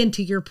 And again,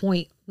 to your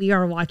point, we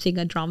are watching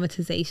a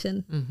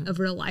dramatization of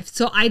real life.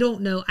 So I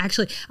don't know.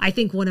 Actually, I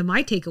think one of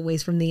my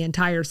takeaways from the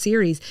entire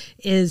series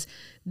is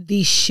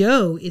the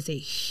show is a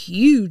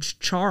huge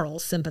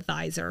Charles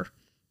sympathizer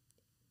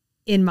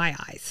in my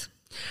eyes.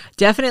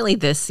 Definitely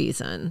this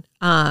season.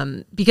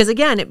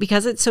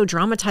 Because it's so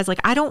dramatized,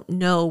 I don't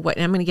know what,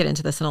 and I'm going to get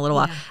into this in a little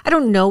while. I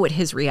don't know what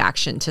his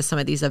reaction to some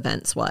of these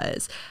events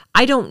was.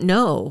 I don't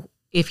know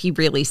if he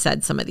really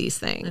said some of these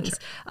things.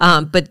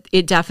 Sure. But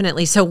it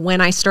definitely, so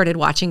when I started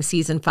watching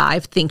season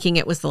 5, thinking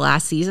it was the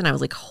last season, I was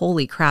like,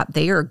 holy crap,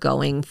 they're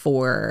going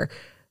for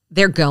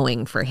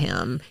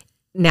him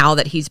now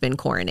that he's been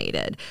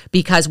coronated.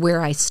 Because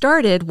where I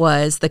started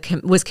was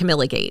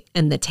Camilla Gate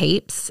and the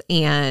tapes.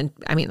 And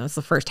I mean, that was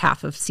the first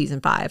half of season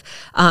 5.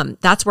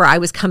 That's where I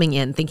was coming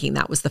in thinking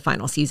that was the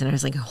final season. I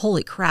was like,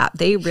 holy crap,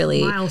 they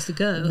really miles to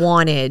go.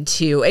 wanted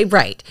to,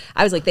 right.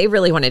 I was like, they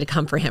really wanted to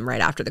come for him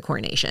right after the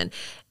coronation.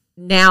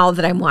 Now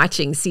that I'm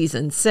watching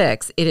season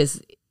 6, it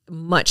is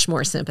much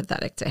more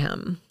sympathetic to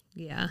him.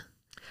 Yeah.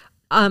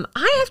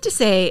 I have to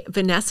say,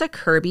 Vanessa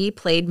Kirby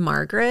played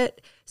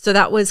Margaret. So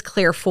that was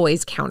Claire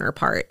Foy's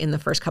counterpart in the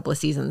first couple of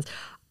seasons.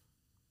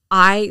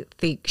 I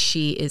think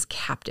she is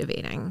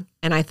captivating.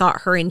 And I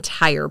thought her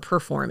entire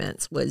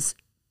performance was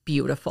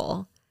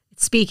beautiful.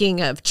 Speaking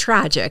of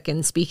tragic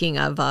and speaking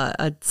of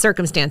a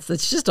circumstance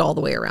that's just all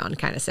the way around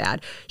kind of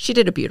sad, she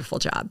did a beautiful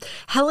job.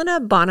 Helena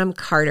Bonham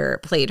Carter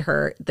played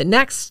her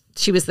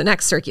she was the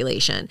next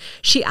circulation.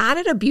 She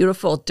added a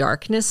beautiful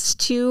darkness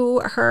to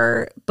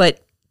her,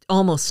 but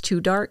almost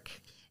too dark.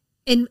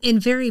 And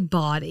very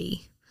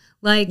baudy.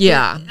 So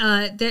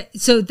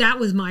that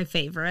was my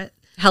favorite.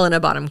 Helena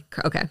Bonham,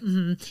 okay.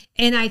 Mm-hmm.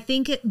 And I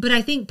think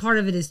part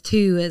of it is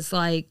too, is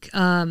I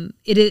kind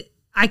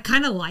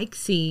of like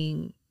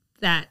seeing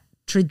that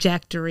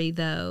trajectory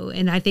though.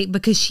 And I think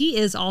because she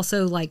is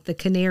also like the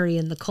canary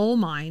in the coal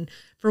mine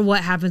for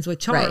what happens with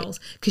Charles.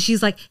 Because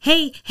she's like,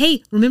 hey,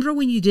 remember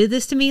when you did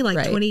this to me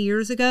like 20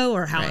 years ago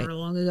or however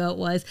long ago it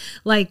was?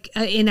 Like,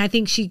 and I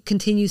think she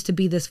continues to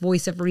be this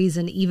voice of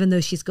reason, even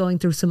though she's going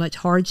through so much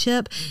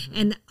hardship.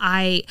 And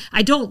I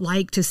don't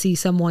like to see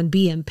someone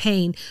be in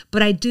pain,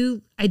 but I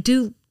do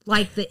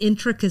like the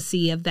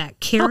intricacy of that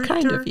character.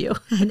 How kind of you.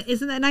 And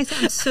isn't that nice?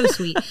 I'm so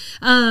sweet.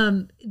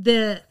 I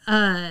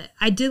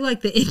do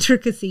like the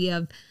intricacy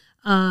of,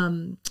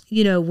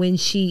 when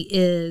she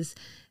is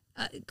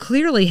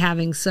clearly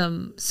having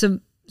some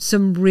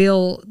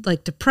real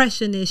like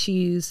depression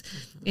issues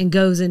and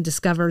goes and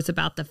discovers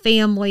about the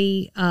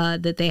family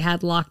that they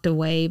had locked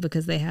away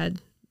because they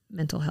had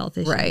mental health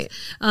issues. Right.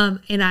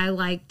 And I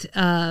liked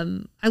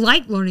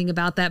learning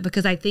about that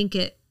because I think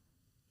it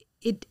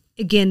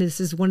again, this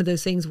is one of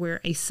those things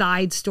where a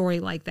side story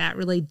like that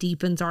really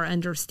deepens our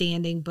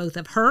understanding both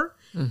of her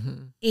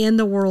and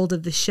the world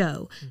of the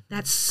show.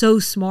 That's so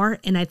smart.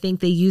 And I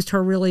think they used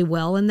her really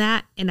well in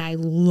that. And I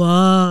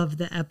love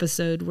the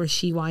episode where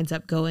she winds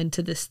up going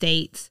to the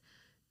States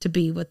to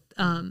be with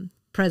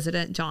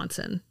President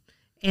Johnson.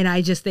 And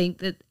I just think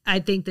that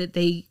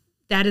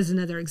that is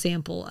another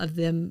example of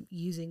them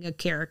using a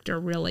character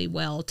really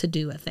well to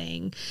do a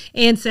thing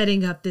and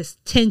setting up this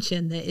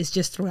tension that is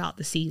just throughout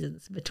the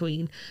seasons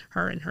between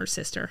her and her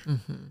sister,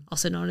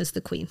 also known as the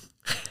Queen.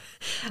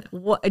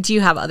 What, do you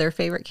have other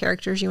favorite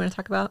characters you want to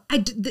talk about?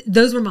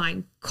 Those were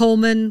mine: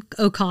 Coleman,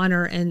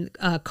 O'Connor, and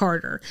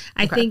Carter.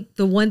 I think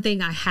the one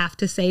thing I have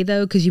to say,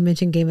 though, because you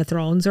mentioned Game of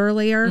Thrones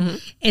earlier,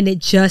 and it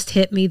just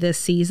hit me this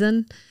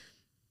season,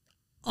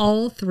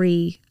 all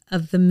three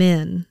of the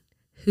men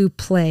who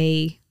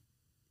play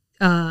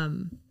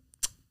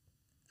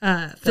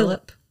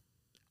Philip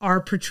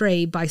are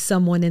portrayed by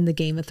someone in the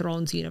Game of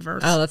Thrones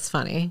universe. Oh, that's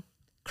funny.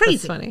 Crazy.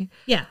 That's funny.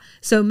 Yeah.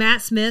 So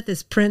Matt Smith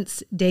is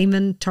Prince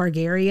Daemon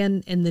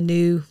Targaryen in the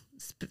new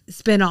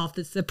spinoff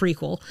that's the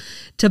prequel.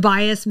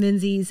 Tobias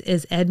Menzies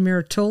is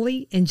Edmure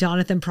Tully, and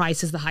Jonathan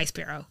Pryce is the High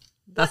Sparrow.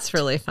 That's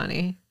really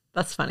funny.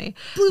 That's funny.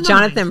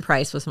 Jonathan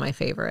Pryce was my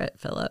favorite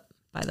Philip,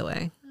 by the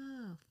way.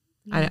 Oh,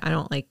 yeah. I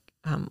don't like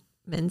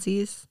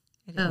Menzies.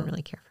 I didn't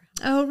really care for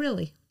him. Oh,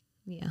 really?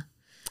 Yeah.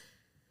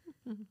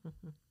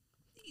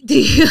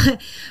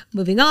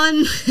 Moving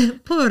on.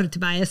 Poor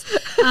Tobias.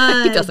 He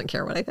doesn't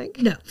care what I think.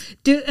 No,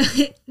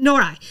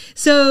 nor I.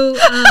 So,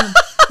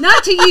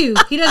 not to you.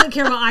 He doesn't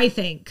care what I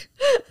think.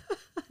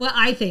 What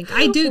I think.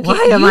 I do.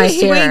 Why am I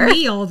sway here?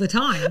 Me all the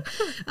time.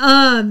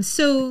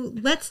 So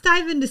let's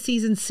dive into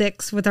season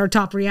 6 with our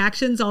top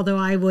reactions. Although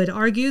I would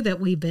argue that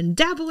we've been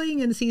dabbling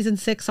in season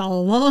 6 all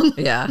along.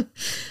 Yeah.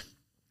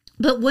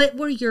 But what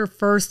were your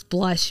first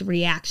blush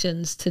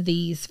reactions to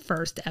these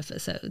first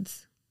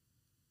episodes?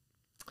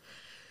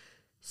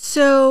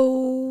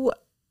 So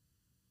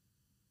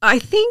I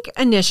think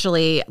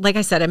initially, like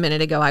I said a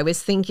minute ago, I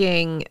was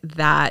thinking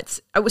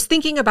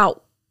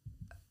about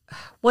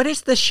what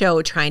is the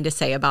show trying to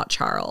say about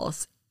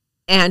Charles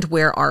and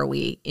where are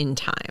we in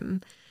time?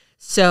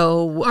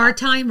 So our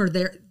time or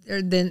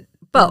then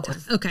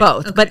both. Okay.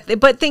 Both. Okay.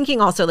 But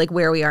thinking also like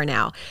where we are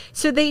now.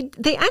 So they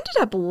ended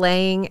up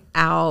laying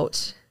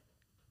out.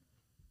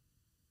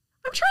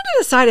 I'm trying to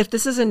decide if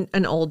this is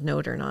an old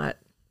note or not.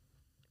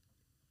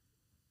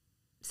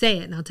 Say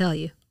it and I'll tell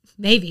you.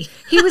 Maybe.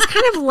 He was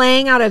kind of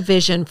laying out a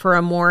vision for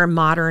a more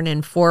modern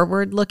and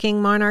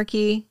forward-looking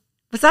monarchy.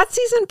 Was that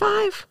season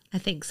 5? I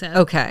think so.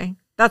 Okay.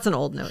 That's an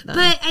old note then.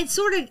 But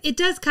it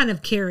does kind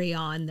of carry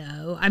on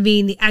though. I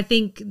mean, I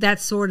think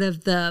that's sort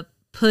of the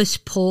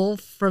push-pull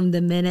from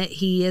the minute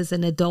he is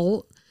an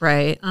adult.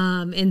 Right.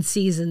 In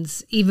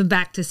seasons, even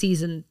back to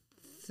season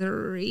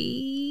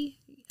 3,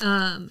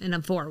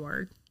 and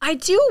forward. I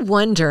do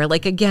wonder,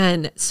 like,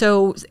 again,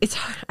 so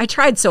I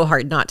tried so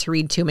hard not to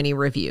read too many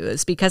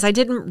reviews because I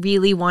didn't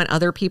really want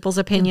other people's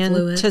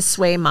opinion to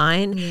sway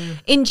mine. Yeah.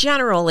 In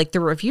general, like the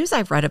reviews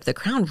I've read of The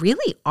Crown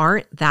really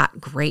aren't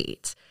that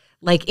great.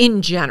 Like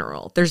in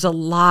general, there's a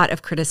lot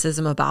of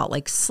criticism about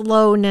like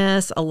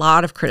slowness, a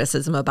lot of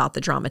criticism about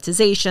the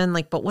dramatization.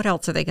 Like, but what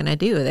else are they going to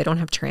do? They don't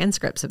have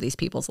transcripts of these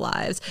people's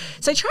lives.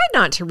 So I tried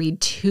not to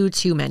read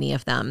too many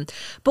of them.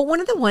 But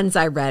one of the ones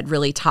I read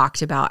really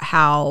talked about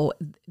how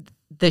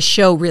the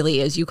show really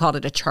is, you called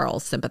it a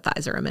Charles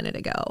sympathizer a minute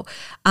ago.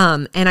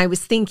 And I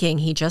was thinking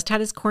he just had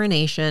his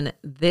coronation.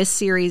 This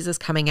series is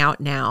coming out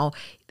now.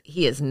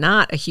 He is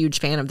not a huge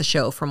fan of the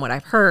show from what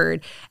I've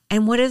heard.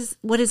 And what is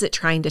it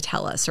trying to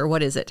tell us, or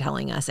what is it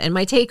telling us? And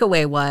my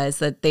takeaway was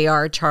that they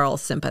are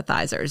Charles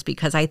sympathizers,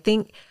 because I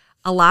think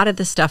a lot of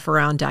the stuff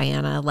around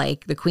Diana,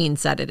 like the Queen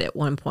said it at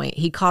one point,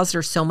 he caused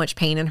her so much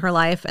pain in her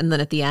life. And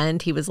then at the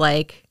end, he was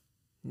like,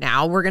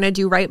 now we're going to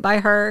do right by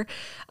her.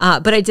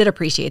 But I did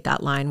appreciate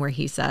that line where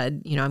he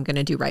said, you know, I'm going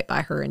to do right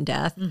by her in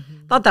death.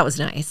 Mm-hmm. Thought that was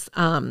nice.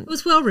 It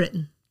was well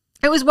written.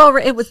 It was well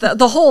written. It was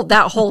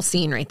that whole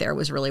scene right there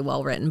was really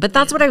well written. But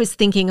that's what I was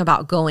thinking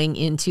about going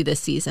into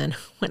this season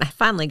when I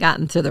finally got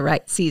into the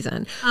right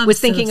season. Was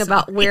thinking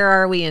about where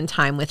are we in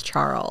time with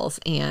Charles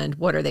and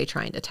what are they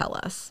trying to tell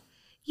us?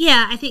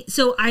 Yeah, I think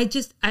so.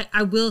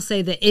 I will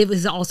say that it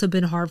has also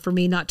been hard for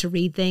me not to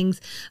read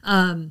things.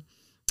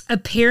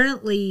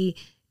 apparently,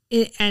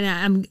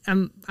 and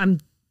I'm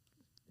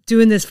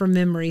doing this from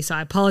memory, so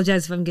I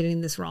apologize if I'm getting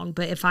this wrong,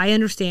 but if I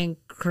understand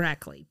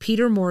correctly,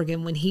 Peter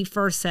Morgan, when he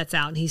first sets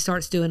out and he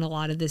starts doing a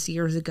lot of this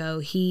years ago,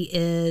 he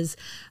is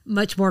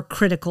much more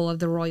critical of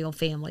the royal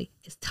family.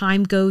 As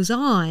time goes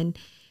on,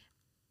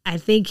 I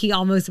think he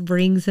almost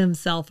brings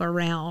himself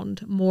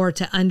around more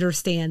to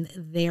understand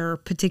their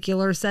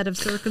particular set of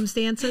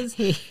circumstances.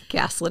 He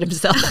gaslit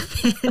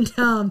himself. And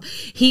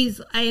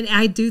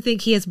I do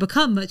think he has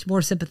become much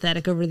more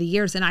sympathetic over the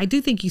years. And I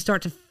do think you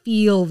start to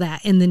feel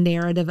that in the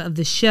narrative of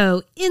the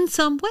show in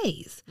some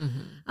ways.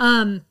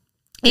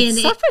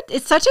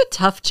 It's such a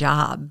tough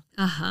job.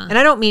 And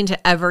I don't mean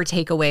to ever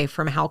take away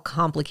from how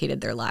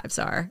complicated their lives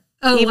are.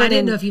 Oh, I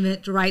didn't know if you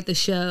meant to write the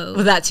show.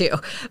 Well, that too.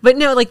 But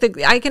no, like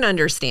I can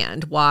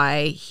understand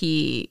why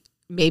he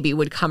maybe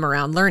would come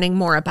around learning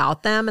more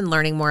about them and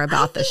learning more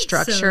about the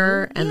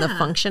structure and the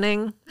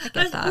funcking. I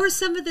get that. Or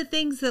some of the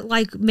things that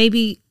like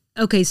maybe,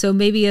 okay, so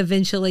maybe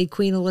eventually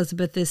Queen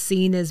Elizabeth is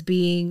seen as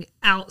being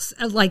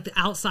outside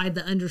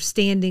the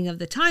understanding of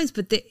the times,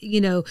 but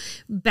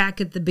back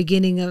at the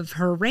beginning of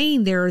her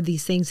reign, there are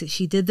these things that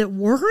she did that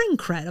were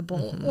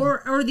incredible,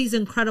 or these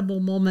incredible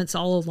moments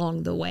all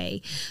along the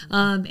way.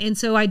 And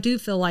so I do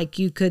feel like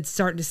you could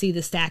start to see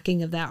the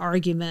stacking of that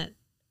argument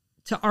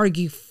to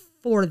argue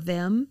for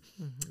them.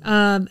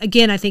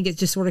 Again, I think it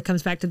just sort of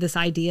comes back to this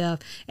idea of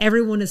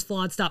everyone is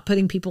flawed, stop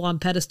putting people on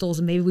pedestals,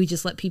 and maybe we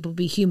just let people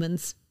be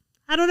humans.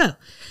 I don't know.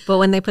 But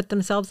when they put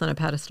themselves on a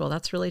pedestal,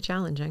 that's really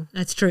challenging.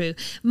 That's true.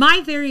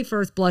 My very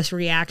first blush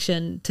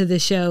reaction to the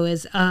show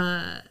is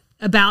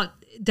about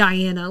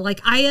Diana.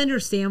 Like, I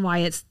understand why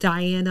it's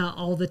Diana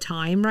all the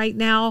time right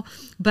now,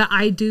 but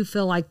I do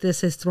feel like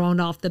this has thrown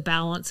off the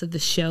balance of the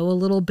show a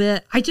little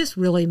bit. I just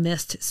really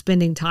missed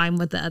spending time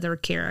with the other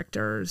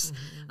characters.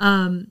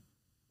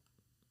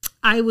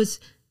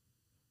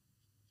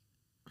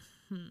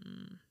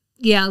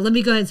 Yeah, let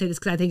me go ahead and say this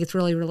because I think it's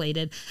really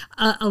related.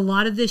 A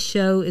lot of this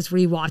show is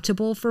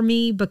rewatchable for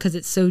me because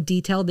it's so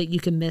detailed that you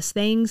can miss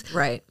things.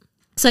 Right.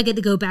 So I get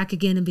to go back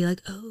again and be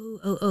like,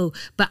 oh.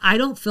 But I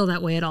don't feel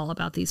that way at all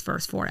about these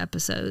first 4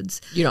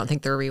 episodes. You don't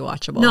think they're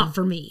rewatchable? Not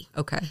for me.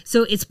 Okay.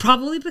 So it's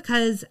probably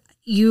because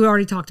you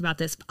already talked about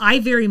this. I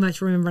very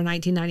much remember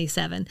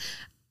 1997.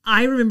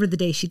 I remember the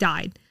day she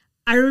died.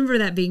 I remember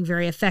that being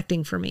very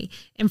affecting for me.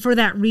 And for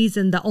that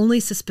reason, the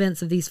only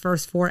suspense of these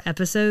first 4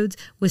 episodes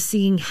was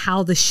seeing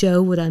how the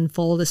show would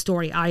unfold a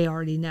story I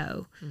already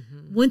know.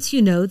 Once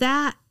you know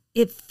that,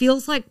 it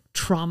feels like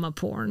trauma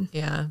porn.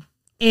 Yeah.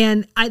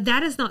 And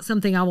that is not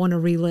something I want to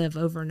relive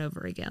over and over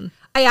again.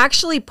 I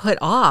actually put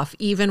off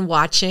even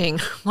watching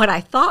what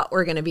I thought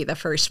were going to be the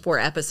first 4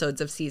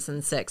 episodes of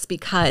season 6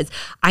 because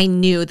I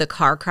knew the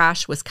car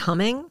crash was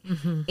coming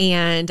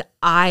and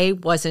I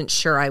wasn't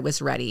sure I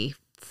was ready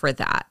for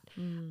that.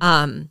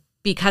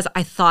 Because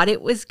I thought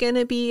it was going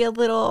to be a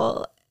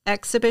little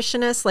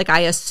exhibitionist. Like,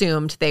 I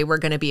assumed they were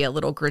going to be a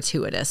little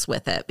gratuitous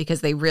with it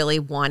because they really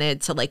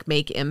wanted to like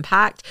make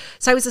impact.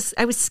 So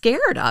I was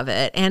scared of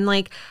it. And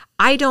like,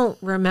 I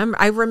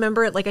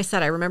remember it. Like I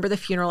said, I remember the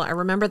funeral. I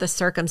remember the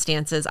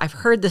circumstances. I've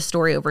heard the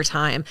story over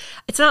time.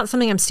 It's not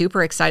something I'm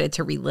super excited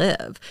to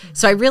relive.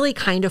 So I really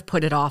kind of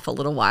put it off a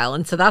little while.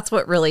 And so that's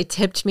what really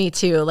tipped me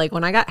to like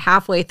when I got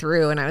halfway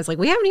through and I was like,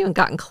 we haven't even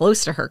gotten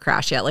close to her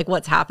crash yet. Like,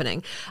 what's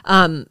happening?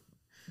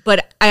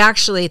 But I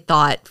actually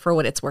thought, for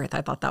what it's worth,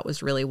 I thought that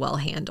was really well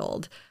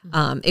handled.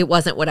 It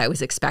wasn't what I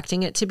was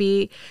expecting it to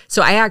be.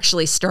 So I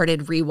actually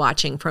started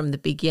rewatching from the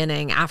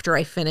beginning after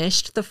I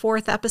finished the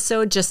 4th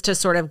episode, just to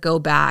sort of go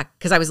back,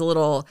 because I was a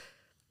little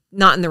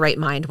not in the right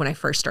mind when I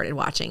first started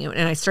watching it.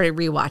 And I started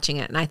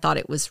rewatching it, and I thought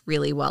it was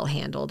really well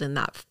handled in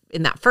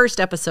that first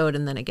episode,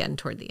 and then again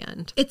toward the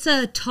end. It's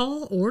a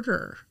tall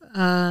order,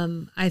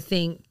 I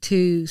think,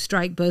 to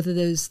strike both of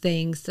those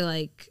things. To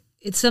like,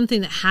 it's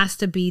something that has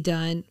to be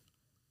done.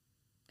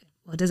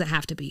 Well, it doesn't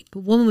have to be,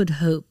 but one would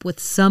hope with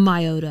some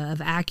iota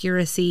of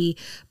accuracy,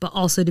 but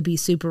also to be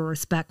super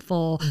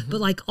respectful, but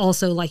like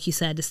also, like you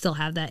said, to still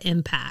have that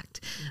impact.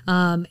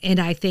 And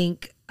I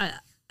think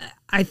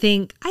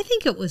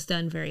it was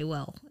done very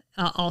well.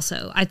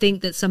 Also, I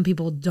think that some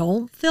people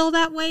don't feel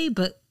that way,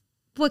 but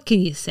what can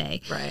you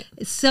say? Right.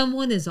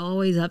 Someone is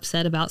always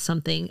upset about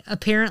something.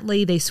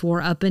 Apparently, they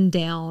swore up and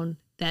down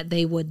that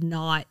they would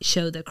not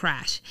show the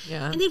crash.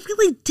 Yeah. And they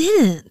really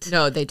didn't.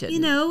 No, they didn't.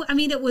 You know, I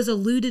mean, it was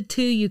alluded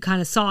to. You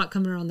kind of saw it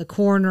coming around the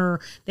corner.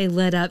 They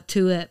led up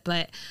to it.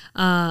 But,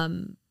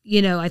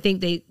 I think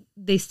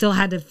they still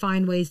had to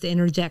find ways to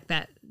interject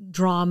that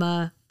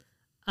drama.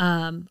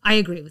 I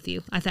agree with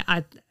you. I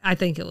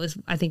think it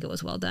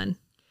was well done.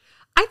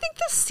 I think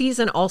this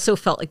season also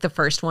felt like the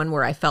first one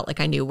where I felt like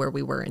I knew where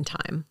we were in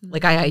time.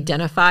 Like I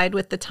identified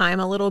with the time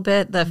a little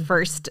bit. The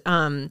first,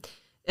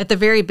 at the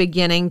very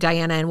beginning,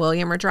 Diana and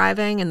William are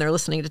driving and they're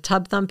listening to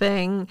Tub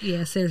Thumping.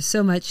 Yes, there's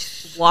so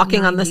much.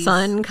 Walking 90s. on the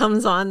Sun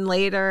comes on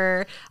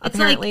later. It's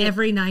apparently. like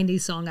every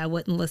 90s song I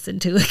wouldn't listen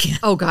to again.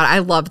 Oh God, I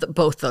love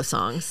both those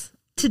songs.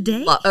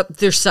 Today?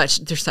 They're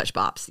such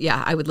bops.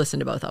 Yeah, I would listen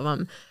to both of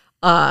them.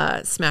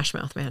 Smash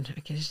Mouth, man. I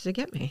guess to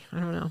get me. I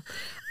don't know.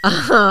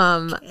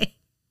 Okay.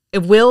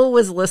 Will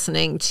was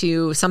listening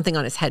to something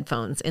on his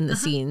headphones in the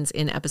scenes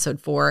in episode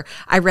 4.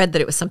 I read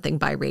that it was something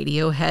by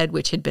Radiohead,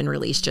 which had been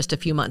released just a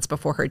few months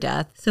before her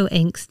death. So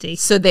angsty.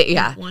 So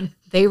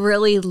they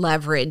really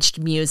leveraged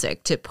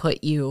music to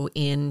put you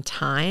in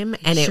time,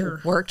 and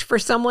it worked for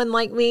someone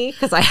like me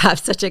because I have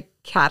such a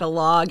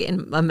catalog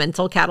and a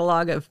mental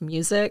catalog of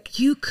music.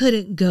 You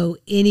couldn't go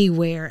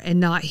anywhere and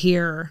not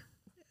hear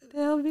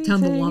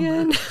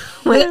Chumbawamba.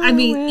 I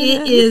mean,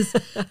 it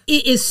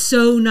is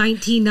so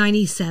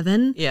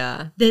 1997.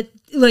 Yeah. That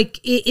like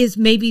it is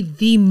maybe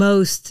the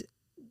most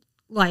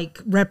like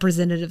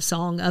representative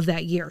song of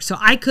that year. So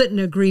I couldn't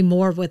agree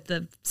more with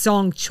the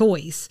song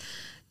choice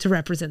to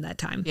represent that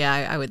time.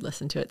 Yeah, I would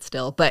listen to it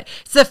still. But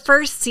it's the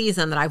first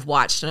season that I've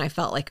watched and I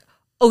felt like,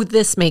 oh,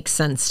 this makes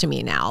sense to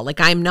me now. Like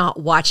I'm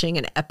not watching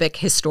an epic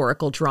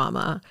historical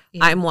drama.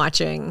 Yeah. I'm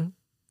watching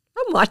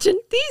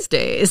these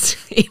days,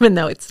 even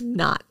though it's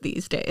not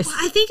these days. Well,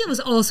 I think it was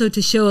also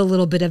to show a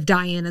little bit of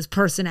Diana's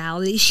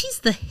personality. She's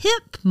the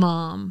hip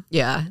mom.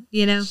 Yeah.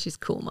 You know? She's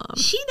cool mom.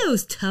 She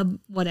knows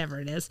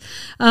whatever it is.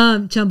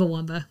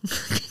 Chumbawamba.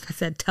 I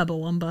said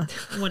Tubbawamba.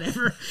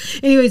 Whatever.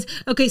 Anyways,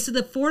 okay, so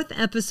the 4th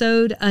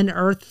episode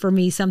unearthed for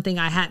me something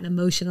I hadn't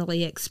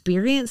emotionally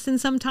experienced in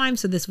some time.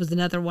 So this was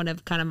another one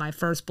of kind of my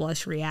first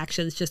blush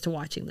reactions just to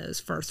watching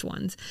those first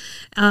ones.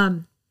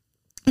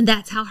 And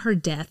that's how her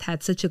death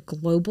had such a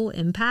global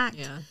impact.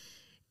 Yeah.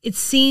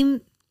 It's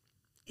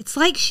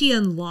like she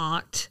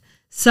unlocked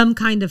some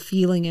kind of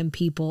feeling in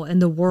people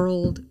and the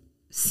world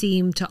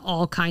seemed to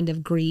all kind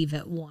of grieve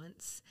at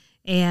once.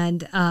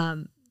 And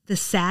the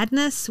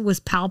sadness was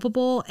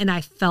palpable, and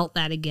I felt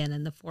that again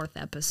in the 4th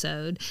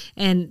episode.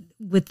 And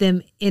with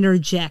them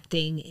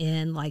interjecting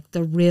in like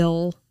the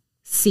real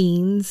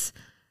scenes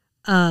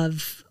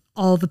of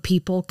all the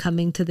people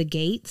coming to the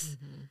gates.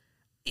 Mm-hmm.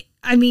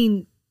 I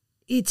mean,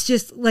 it's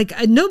just like,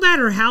 no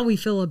matter how we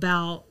feel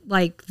about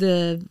like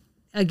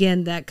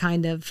that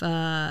kind of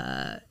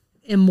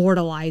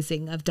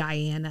immortalizing of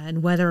Diana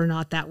and whether or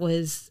not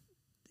that's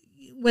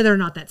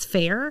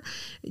fair,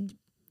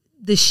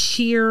 the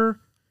sheer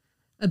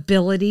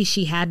ability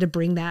she had to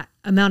bring that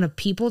amount of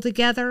people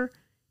together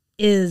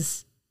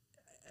is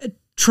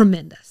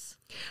tremendous.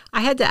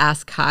 I had to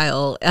ask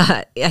Kyle,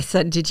 I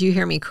said, did you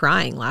hear me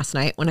crying last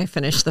night when I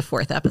finished the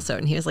 4th episode?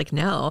 And he was like,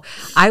 no.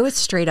 I was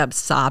straight up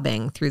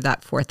sobbing through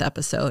that 4th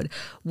episode.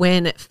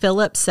 When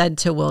Philip said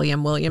to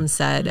William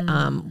said,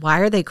 why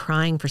are they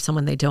crying for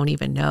someone they don't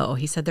even know?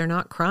 He said, they're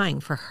not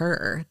crying for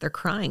her. They're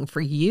crying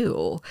for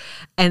you.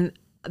 And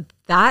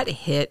that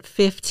hit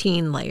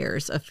 15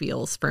 layers of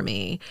feels for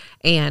me.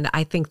 And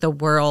I think the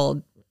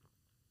world,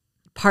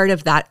 part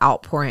of that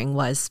outpouring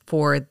was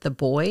for the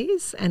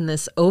boys and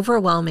this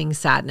overwhelming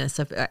sadness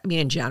of, I mean,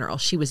 in general,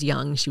 she was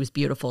young, she was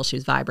beautiful, she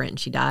was vibrant, and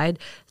she died.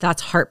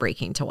 That's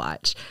heartbreaking to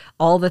watch.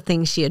 All the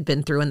things she had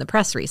been through in the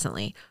press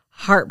recently,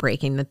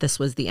 heartbreaking that this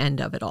was the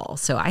end of it all.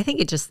 So I think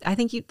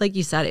you, like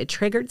you said, it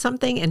triggered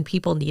something and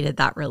people needed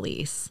that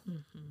release.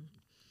 Mm-hmm.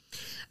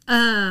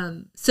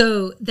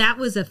 So that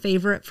was a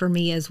favorite for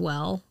me as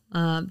well,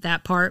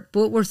 that part.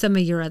 What were some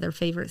of your other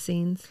favorite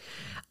scenes?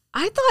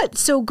 I thought,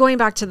 so going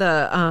back to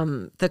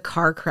the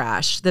car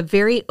crash, the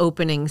very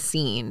opening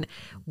scene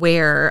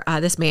where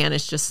this man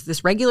is just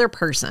this regular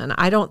person.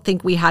 I don't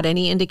think we had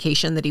any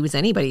indication that he was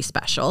anybody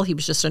special. He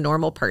was just a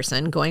normal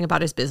person going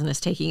about his business,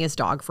 taking his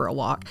dog for a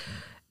walk.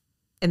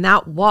 And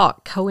that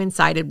walk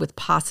coincided with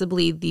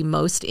possibly the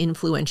most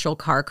influential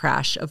car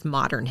crash of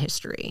modern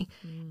history.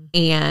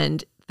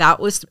 And that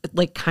was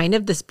like kind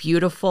of this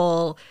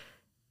beautiful,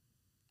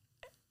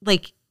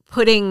 like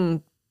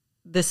putting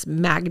this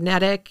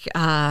magnetic,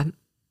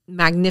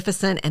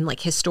 magnificent and like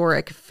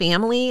historic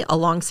family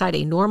alongside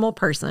a normal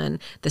person,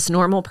 this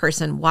normal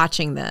person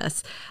watching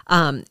this.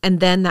 And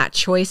then that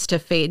choice to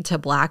fade to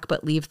black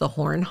but leave the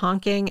horn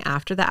honking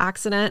after the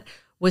accident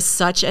was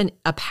such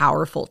a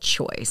powerful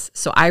choice.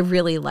 So I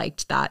really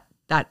liked that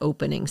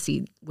opening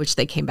scene, which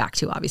they came back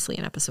to obviously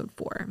in episode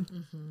 4.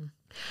 Mm-hmm.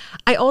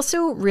 I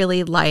also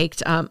really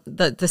liked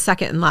the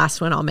second and last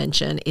one I'll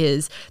mention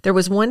is there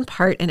was one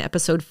part in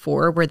episode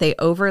 4 where they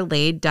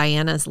overlaid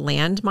Diana's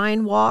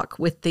landmine walk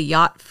with the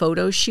yacht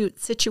photo shoot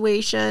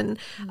situation,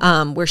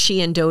 where she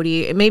and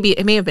Dodie, it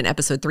may have been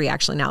episode 3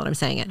 actually now that I'm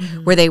saying it,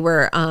 where they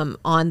were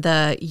on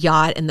the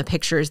yacht and the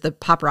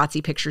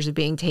paparazzi pictures are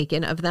being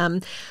taken of them.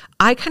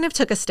 I kind of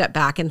took a step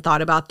back and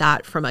thought about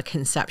that from a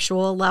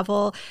conceptual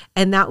level,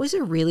 and that was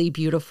a really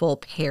beautiful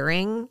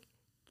pairing.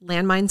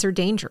 Landmines are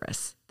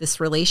dangerous. This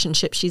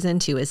relationship she's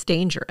into is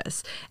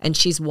dangerous. And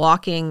she's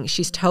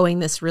towing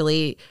this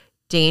really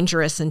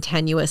dangerous and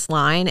tenuous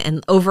line,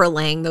 and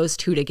overlaying those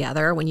two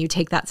together. When you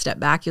take that step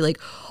back, you're like,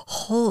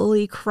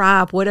 holy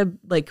crap, what a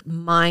like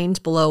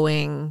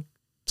mind-blowing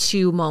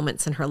 2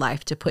 moments in her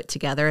life to put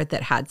together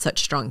that had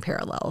such strong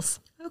parallels.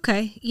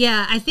 Okay.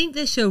 Yeah, I think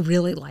this show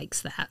really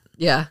likes that.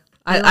 Yeah.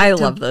 I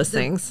love those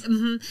things.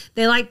 Mm-hmm.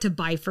 They like to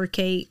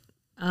bifurcate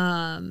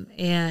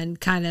and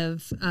kind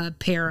of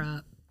pair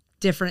up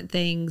different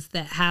things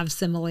that have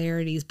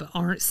similarities but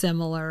aren't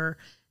similar,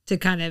 to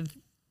kind of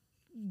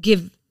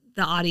give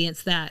the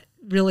audience that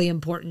really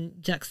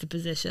important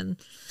juxtaposition.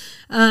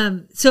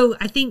 So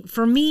I think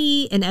for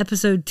me in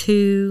episode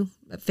 2,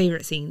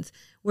 favorite scenes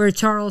where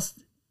Charles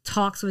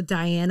talks with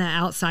Diana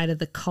outside of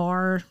the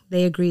car.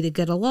 They agree to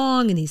get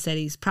along, and he said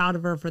he's proud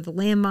of her for the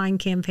landmine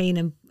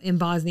campaign in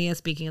Bosnia.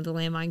 Speaking of the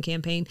landmine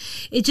campaign,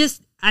 it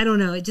just, I don't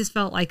know, it just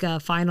felt like a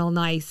final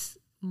nice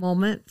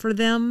moment for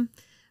them,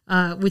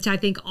 which I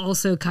think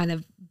also kind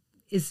of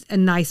is a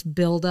nice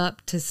build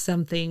up to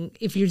something.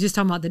 If you're just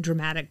talking about the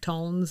dramatic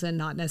tones and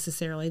not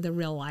necessarily the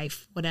real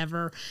life,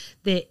 whatever,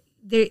 that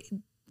they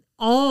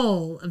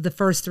all of the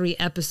first 3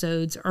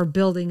 episodes are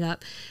building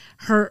up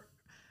her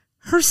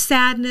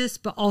sadness,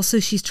 but also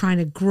she's trying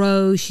to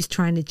grow, she's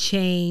trying to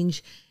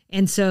change.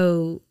 And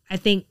so I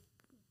think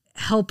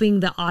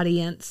helping the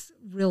audience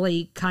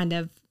really kind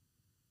of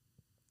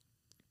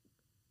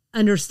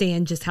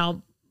understand just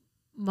how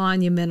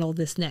monumental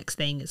this next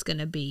thing is going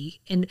to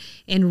be, and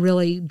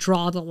really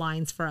draw the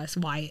lines for us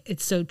why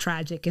it's so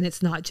tragic, and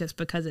it's not just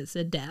because it's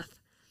a death.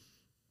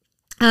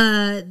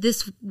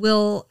 This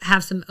will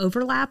have some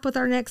overlap with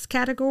our next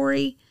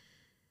category,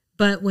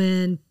 but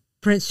when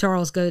Prince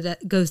Charles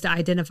goes to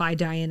identify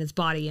Diana's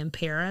body in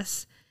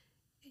Paris,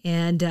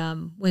 and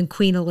when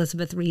Queen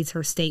Elizabeth reads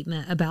her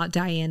statement about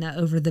Diana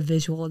over the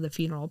visual of the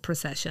funeral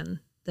procession,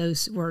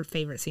 those were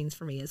favorite scenes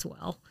for me as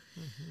well.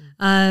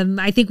 Mm-hmm.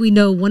 I think we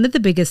know one of the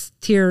biggest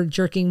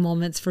tear-jerking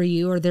moments for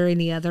you. Are there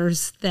any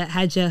others that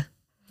had you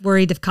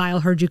worried if Kyle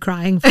heard you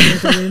crying from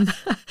the room?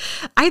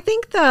 I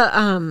think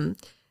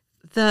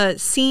the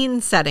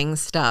scene setting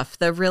stuff,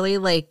 the really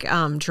like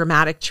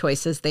dramatic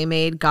choices they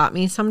made got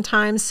me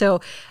sometimes. So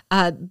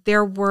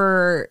there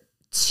were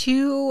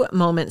 2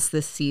 moments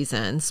this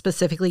season,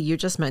 specifically you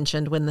just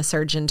mentioned when the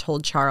surgeon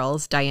told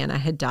Charles Diana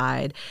had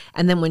died,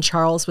 and then when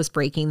Charles was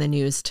breaking the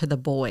news to the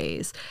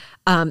boys.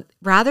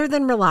 Rather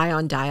than rely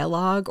on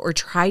dialogue or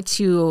try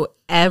to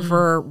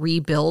ever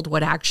rebuild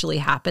what actually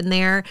happened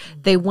there,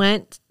 they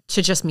went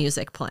to just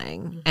music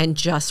playing and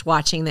just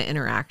watching the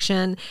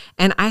interaction.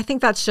 And I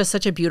think that's just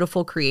such a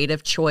beautiful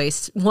creative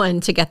choice, one,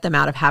 to get them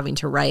out of having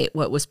to write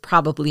what was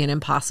probably an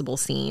impossible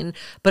scene,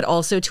 but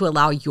also to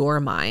allow your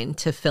mind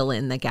to fill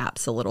in the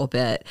gaps a little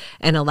bit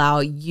and allow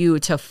you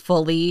to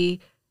fully,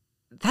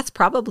 that's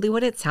probably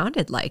what it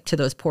sounded like to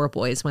those poor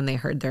boys when they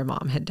heard their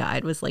mom had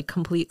died, was like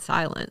complete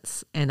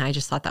silence. And I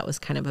just thought that was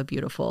kind of a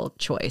beautiful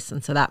choice.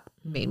 And so that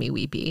made me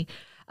weepy.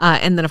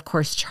 And then, of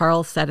course,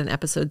 Charles said in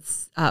episode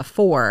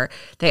 4,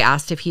 they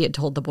asked if he had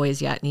told the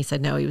boys yet. And he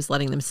said, no, he was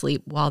letting them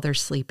sleep. While they're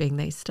sleeping,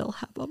 they still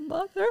have a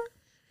mother.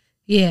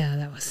 Yeah,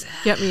 that was sad.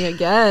 Get me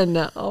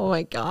again. Oh,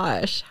 my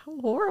gosh. How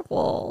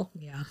horrible.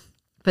 Yeah.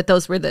 But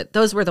those were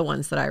the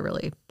ones that I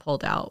really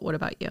pulled out. What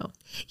about you?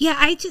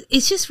 Yeah,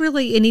 it's just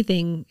really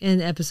anything in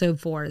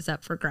episode 4 is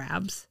up for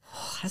grabs.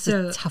 Oh, that's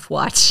a tough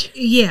watch.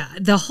 Yeah,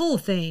 the whole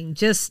thing,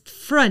 just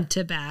front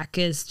to back,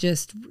 is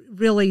just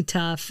really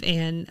tough.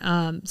 And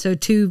so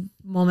 2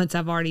 moments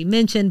I've already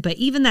mentioned, but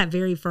even that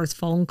very first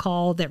phone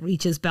call that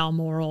reaches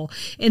Balmoral,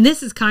 and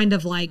this is kind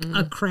of like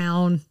a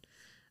Crown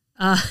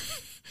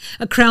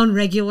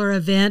regular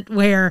event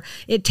where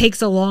it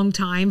takes a long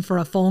time for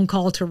a phone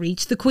call to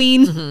reach the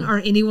Queen or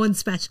anyone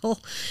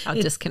special. How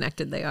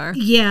disconnected they are.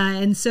 Yeah,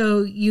 and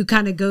so you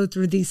kind of go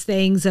through these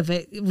things of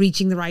it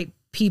reaching the right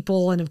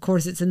people, and of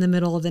course it's in the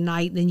middle of the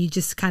night, and then you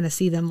just kind of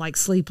see them like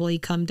sleepily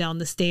come down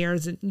the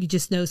stairs, and you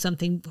just know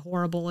something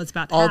horrible is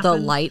about to happen. All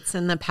the lights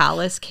in the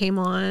palace came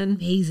on.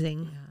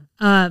 Amazing.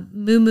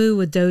 Moo Moo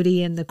with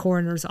Dodie in the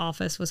coroner's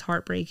office was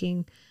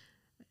heartbreaking.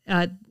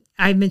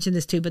 I mentioned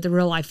this too, but the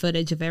real life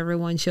footage of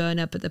everyone showing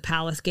up at the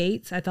palace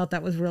gates, I thought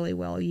that was really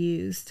well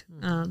used.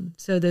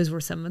 So those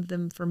were some of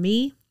them for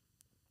me.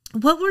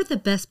 What were the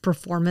best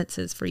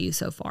performances for you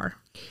so far?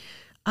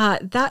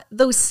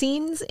 Those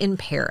scenes in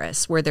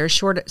Paris where they're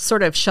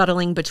sort of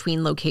shuttling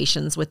between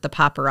locations with the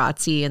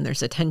paparazzi and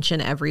there's attention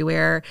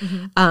everywhere.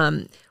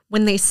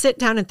 When they sit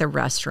down at the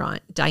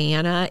restaurant,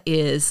 Diana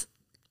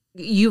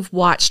you've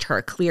watched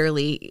her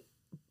clearly.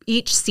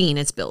 Each scene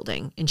is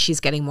building, and she's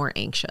getting more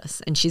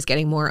anxious and she's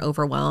getting more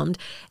overwhelmed,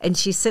 and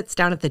she sits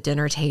down at the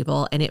dinner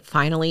table and it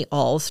finally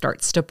all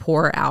starts to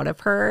pour out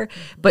of her,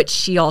 but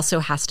she also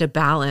has to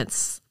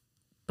balance.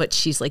 But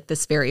she's like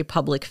this very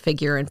public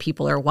figure and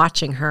people are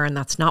watching her, and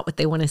that's not what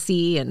they want to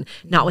see and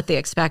not what they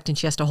expect. And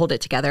she has to hold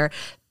it together.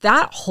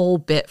 That whole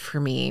bit for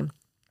me,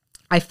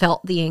 I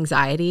felt the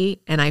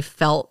anxiety and I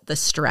felt the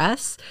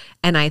stress.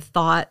 And I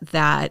thought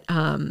that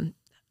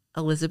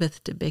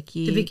Elizabeth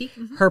Debicki,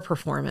 her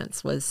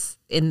performance was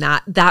in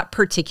that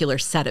particular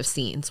set of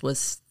scenes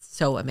was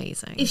so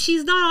amazing. If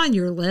she's not on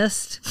your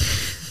list,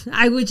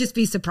 I would just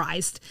be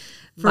surprised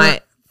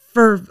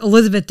for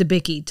Elizabeth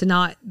Debicki to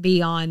not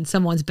be on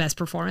someone's best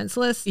performance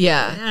list.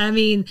 Yeah. I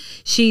mean,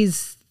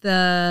 she's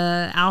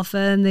the alpha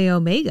and the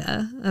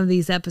omega of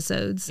these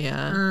episodes.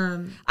 Yeah.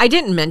 I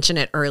didn't mention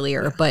it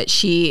earlier, but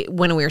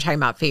when we were talking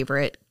about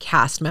favorite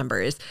cast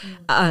members,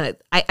 I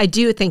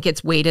do think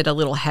it's weighted a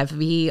little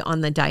heavy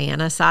on the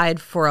Diana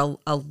side for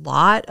a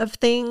lot of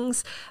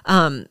things.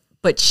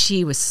 But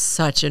she was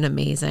such an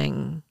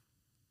amazing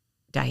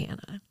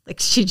Diana. Like,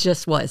 she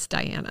just was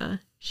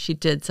Diana. She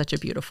did such a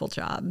beautiful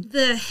job.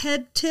 The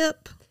head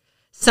tip.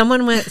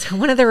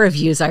 One of the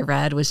reviews I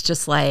read was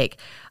just like,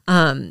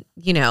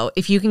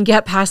 if you can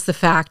get past the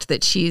fact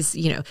that she's,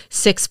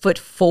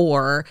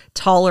 6'4",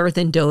 taller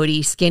than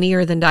Dodie,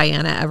 skinnier than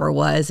Diana ever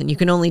was, and you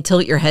can only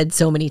tilt your head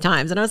so many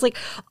times. And I was like,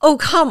 oh,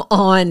 come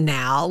on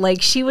now.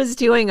 Like, she was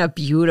doing a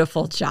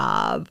beautiful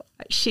job.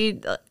 If you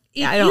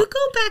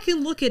go back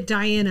and look at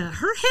Diana,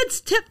 her head's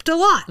tipped a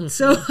lot. Mm-hmm.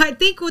 So I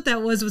think what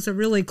that was a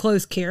really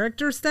close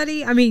character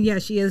study. I mean, yeah,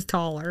 she is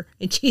taller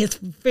and she is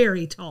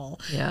very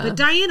tall. Yeah. But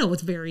Diana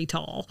was very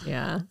tall.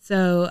 Yeah.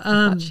 So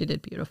I thought she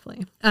did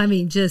beautifully. I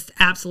mean, just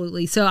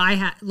absolutely. So I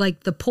had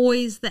like the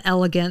poise, the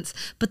elegance,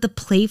 but the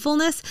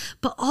playfulness,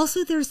 but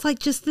also there's like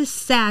just this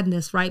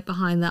sadness right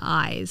behind the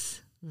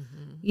eyes.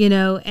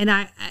 Mm-hmm. And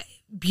I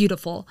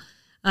beautiful.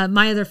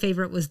 My other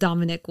favorite was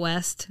Dominic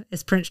West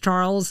as Prince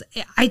Charles.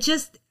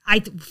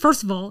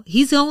 First of all,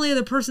 he's the only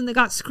other person that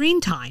got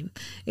screen time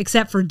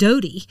except for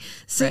Dodie.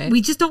 So right.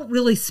 We just don't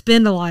really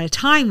spend a lot of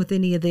time with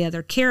any of the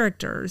other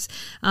characters.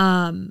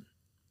 I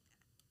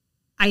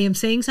am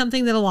saying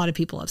something that a lot of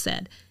people have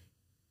said.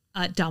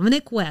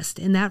 Dominic West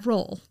in that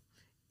role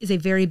is a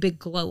very big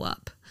glow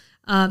up.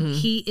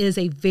 He is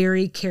a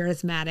very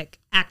charismatic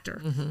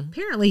actor. Mm-hmm.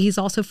 Apparently, he's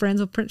also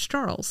friends with Prince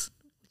Charles.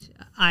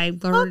 I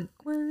learned.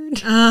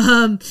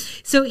 Awkward.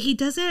 So he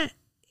doesn't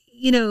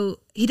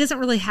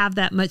really have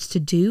that much to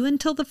do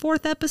until the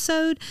 4th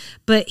episode,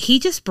 but he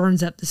just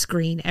burns up the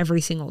screen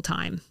every single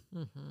time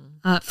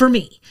for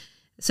me.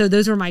 So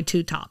those were my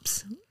 2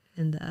 tops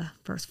in the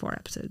first 4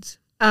 episodes.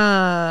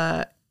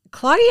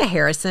 Claudia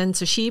Harrison,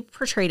 so she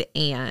portrayed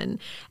Anne.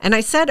 And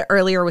I said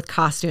earlier with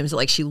costumes,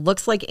 like she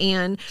looks like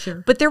Anne.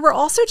 Sure. But there were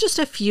also just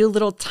a few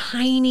little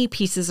tiny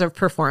pieces of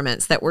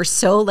performance that were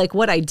so like,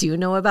 what I do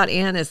know about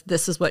Anne is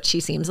this is what she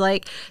seems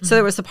like. Mm-hmm. So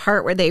there was a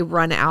part where they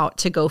run out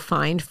to go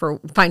find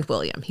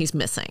William. He's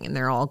missing and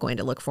they're all going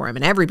to look for him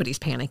and everybody's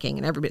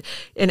panicking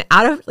and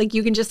out of like,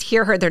 you can just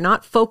hear her. They're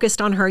not focused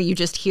on her. You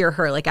just hear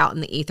her like out in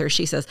the ether.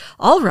 She says,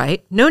 all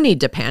right, no need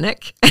to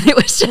panic. And it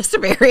was just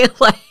very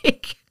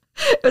like,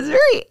 it was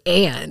very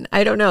Anne.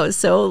 I don't know,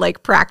 so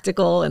like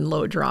practical and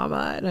low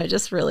drama. And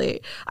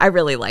I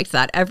really liked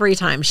that. Every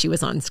time she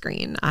was on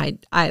screen,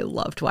 I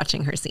loved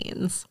watching her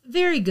scenes.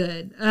 Very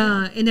good.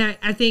 And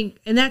I think,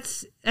 and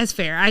that's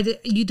fair.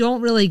 You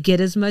don't really get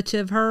as much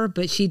of her,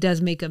 but she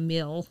does make a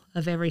meal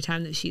of every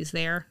time that she's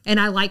there. And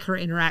I like her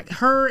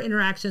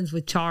interactions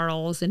with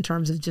Charles in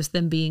terms of just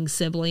them being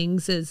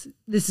siblings. This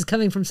is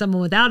coming from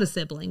someone without a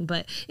sibling,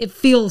 but it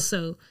feels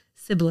so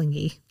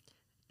sibling-y.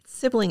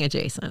 Sibling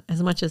adjacent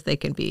as much as they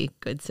can be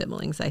good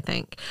siblings, I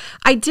think.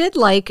 I did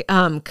like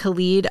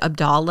Khalid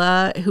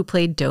Abdallah, who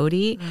played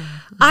Dodie.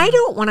 Mm-hmm. I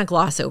don't want to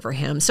gloss over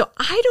him. So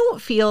I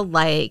don't feel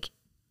like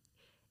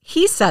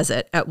he says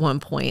it at one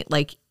point,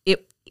 like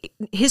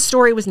his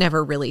story was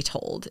never really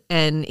told.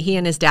 And he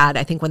and his dad,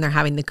 I think when they're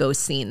having the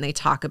ghost scene, they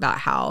talk about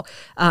how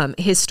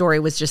his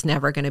story was just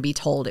never going to be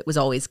told. It was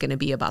always going to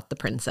be about the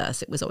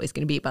princess. It was always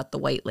going to be about the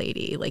white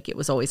lady. Like it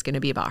was always going to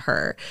be about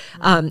her.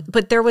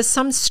 But there was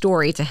some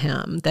story to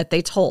him that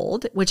they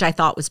told, which I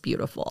thought was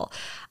beautiful.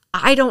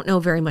 I don't know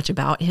very much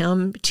about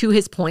him. To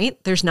his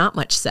point, there's not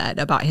much said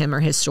about him or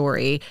his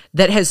story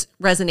that has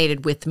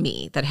resonated with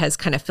me, that has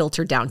kind of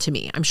filtered down to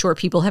me. I'm sure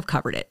people have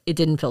covered it. It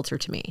didn't filter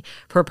to me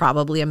for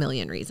probably a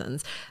million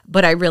reasons.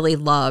 But I really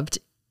loved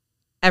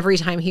every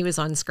time he was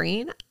on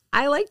screen.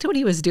 I liked what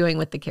he was doing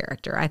with the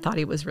character. I thought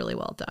he was really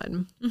well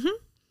done. Mm-hmm.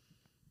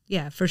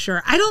 Yeah, for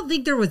sure. I don't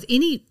think there was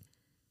any...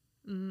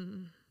 Let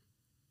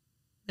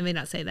me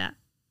not say that.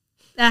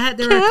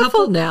 There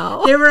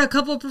were a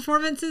couple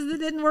performances that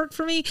didn't work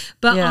for me,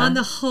 but on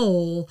the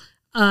whole,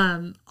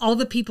 all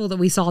the people that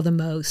we saw the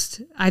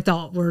most, I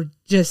thought were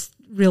just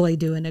really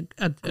doing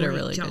a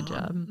really good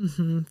job.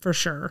 Mm-hmm, for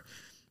sure.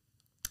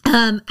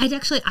 I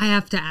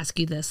have to ask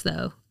you this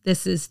though.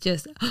 This is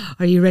just,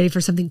 are you ready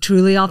for something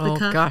truly off the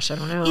cuff? Oh gosh, I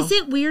don't know. Is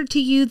it weird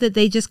to you that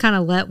they just kind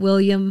of let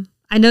William?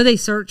 I know they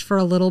searched for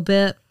a little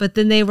bit, but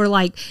then they were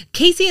like,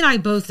 Casey and I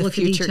both looked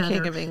at each other.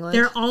 King of England.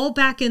 They're all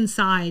back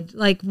inside,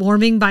 like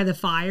warming by the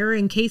fire.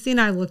 And Casey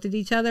and I looked at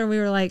each other and we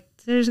were like,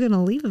 they're just going to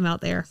leave him out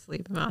there.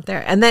 Leave him out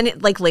there. And then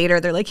like later,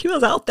 they're like, he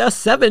was out there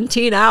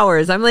 17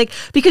 hours. I'm like,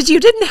 because you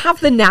didn't have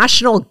the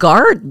National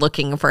Guard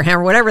looking for him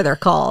or whatever they're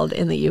called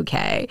in the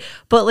UK.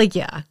 But like,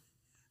 yeah,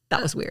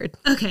 that was weird.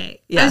 Okay.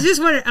 Yeah. I was just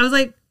wondering, I was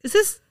like, is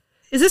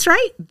this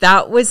right?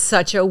 That was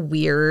such a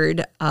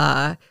weird,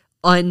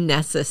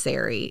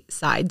 unnecessary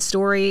side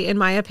story, in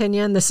my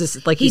opinion. This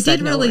is like he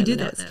did really do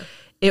that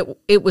though.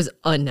 It was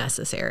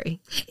unnecessary.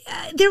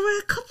 There were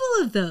a couple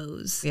of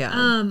those. Yeah.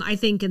 I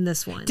think in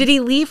this one. Did he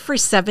leave for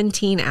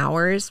 17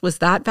 hours? Was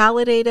that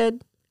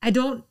validated? I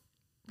don't.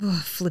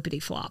 Flippity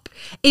flop.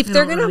 If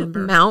they're going to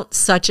mount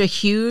such a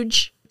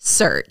huge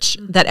search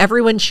that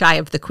everyone shy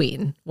of the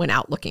Queen went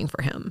out looking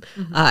for him.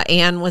 Mm-hmm.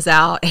 Anne was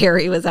out,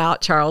 Harry was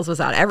out, Charles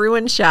was out.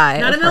 Everyone shy.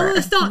 Not of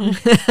her. Staunton.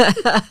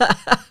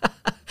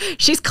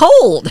 She's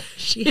cold.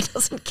 She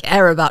doesn't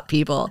care about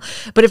people.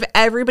 But if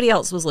everybody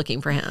else was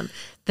looking for him,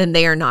 then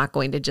they are not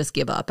going to just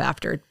give up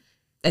after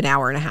an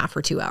hour and a half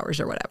or 2 hours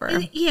or whatever.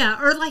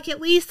 Or like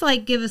at least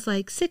like give us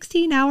like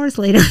 16 hours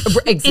later.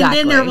 Exactly.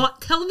 And then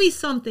tell me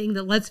something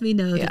that lets me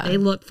know that they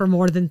looked for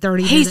more than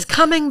 30 minutes. He's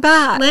coming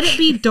back. Let it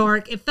be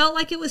dark. It felt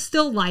like it was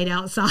still light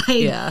outside.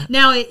 Yeah.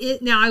 Now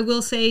now I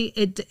will say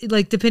it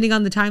like depending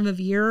on the time of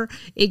year,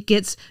 it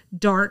gets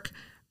dark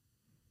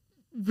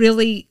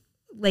really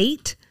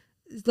late,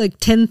 like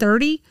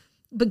 10:30.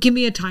 But give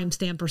me a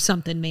timestamp or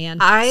something,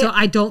 man. So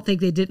I don't think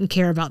they didn't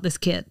care about this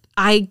kid.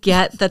 I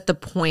get that the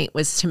point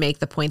was to make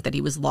the point that he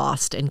was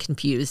lost and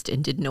confused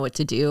and didn't know what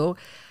to do.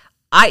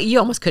 You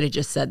almost could have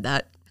just said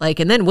that.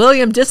 Like, and then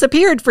William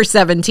disappeared for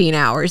 17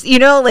 hours. You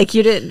know, like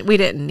we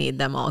didn't need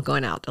them all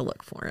going out to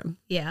look for him.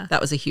 Yeah.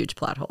 That was a huge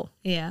plot hole.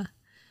 Yeah.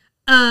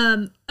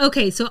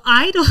 Okay, so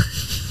I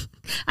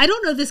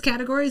don't know if this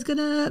category is going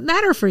to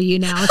matter for you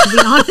now, to be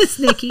honest,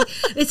 Nikki.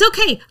 It's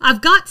okay. I've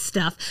got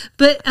stuff.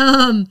 But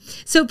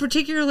so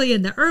particularly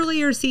in the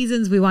earlier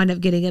seasons, we wind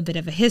up getting a bit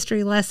of a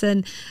history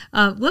lesson.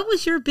 What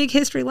was your big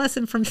history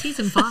lesson from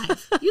season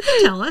 5? You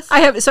can tell us.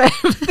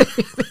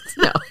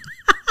 No.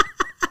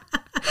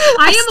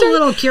 I am a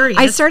little curious.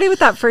 I started with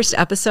that first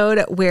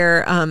episode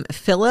where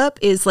Philip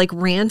is like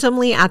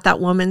randomly at that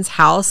woman's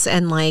house,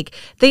 and like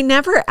they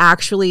never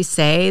actually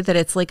say that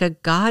it's like a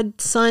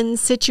godson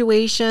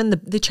situation.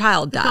 The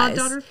child dies.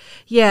 Goddaughter?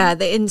 Yeah.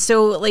 And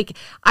so like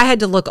I had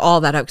to look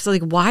all that up because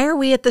like, why are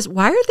we at this?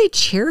 Why are they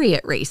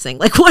chariot racing?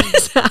 Like what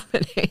is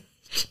happening?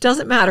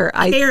 Doesn't matter.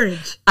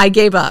 Carriage. I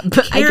gave up.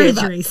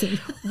 Carriage racing.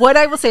 What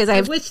I will say is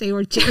I wish they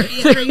were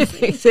chariot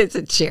racing. It's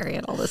a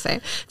chariot all the same.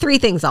 3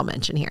 things I'll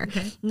mention here.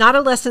 Okay. Not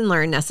a lesson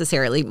learned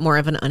necessarily, more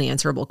of an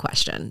unanswerable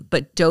question.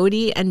 But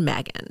Dodie and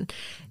Meghan,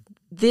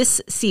 this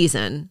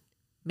season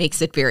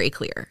makes it very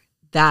clear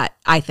that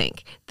I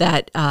think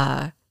that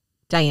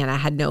Diana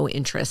had no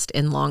interest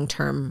in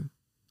long-term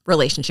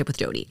relationship with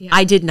Dodie. Yeah.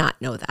 I did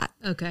not know that.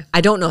 Okay.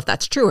 I don't know if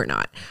that's true or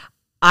not.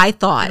 I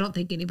don't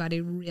think anybody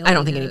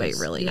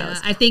really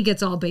knows. I think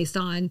it's all based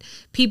on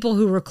people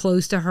who were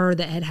close to her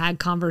that had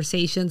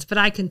conversations, but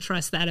I can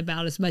trust that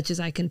about as much as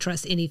I can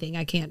trust anything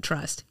I can't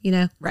trust, you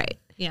know? Right.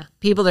 Yeah.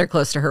 People that are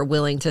close to her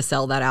willing to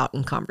sell that out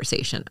in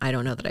conversation. I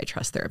don't know that I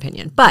trust their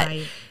opinion. But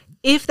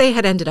if they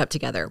had ended up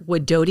together,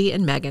 would Dodie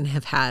and Meghan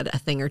have had a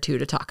thing or two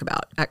to talk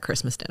about at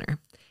Christmas dinner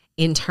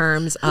in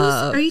terms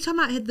of... Are you talking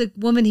about the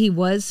woman he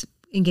was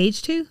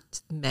engaged to?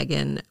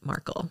 Meghan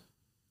Markle.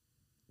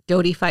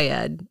 Dodie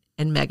Fayed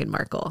and Meghan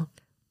Markle,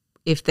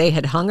 if they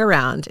had hung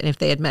around and if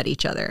they had met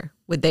each other,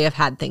 would they have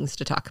had things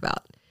to talk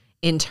about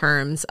in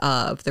terms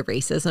of the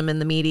racism in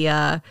the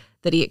media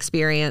that he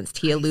experienced?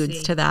 He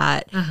alludes to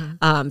that,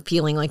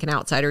 feeling like an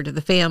outsider to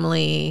the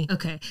family.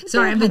 Okay.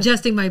 Sorry, I'm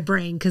adjusting my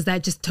brain because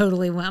that just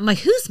totally went. I'm like,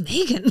 who's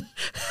Meghan?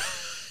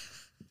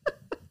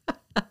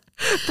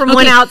 From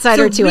one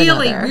outsider to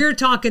another. Really, we're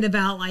talking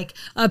about like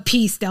a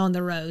piece down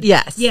the road.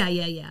 Yes. Yeah.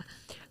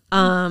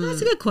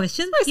 That's a good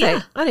question.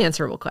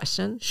 Unanswerable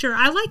question. Sure.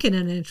 I like an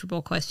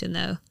unanswerable question,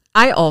 though.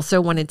 I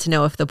also wanted to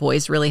know if the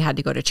boys really had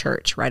to go to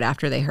church right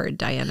after they heard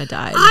Diana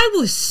died. I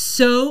was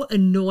so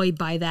annoyed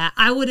by that.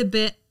 I would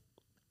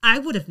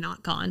have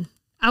not gone.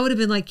 I would have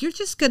been like, you're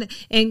just going to,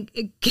 and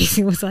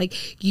Casey was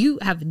like, you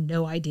have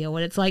no idea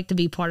what it's like to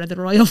be part of the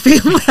royal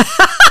family.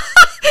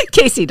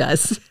 Casey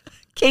does.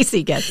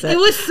 Casey gets it. It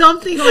was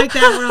something like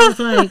that where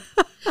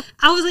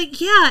I was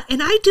like, yeah,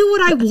 and I do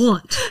what I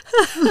want.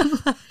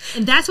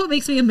 And that's what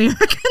makes me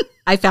American.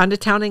 I found a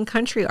Town and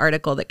Country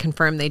article that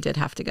confirmed they did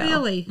have to go.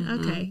 Really?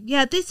 Mm-hmm. Okay.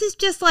 Yeah, this is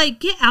just like,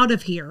 get out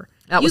of here.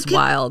 That was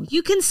wild.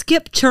 You can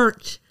skip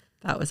church.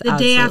 That was the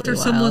day after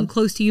someone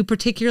close to you,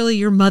 particularly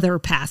your mother,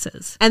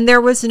 passes. And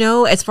there was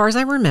no, as far as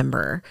I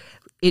remember,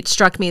 it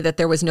struck me that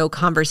there was no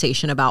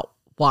conversation about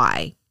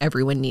why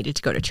everyone needed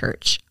to go to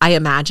church. I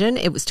imagine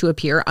it was to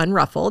appear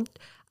unruffled.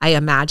 I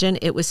imagine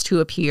it was to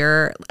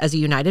appear as a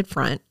united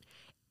front.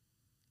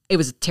 It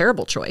was a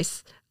terrible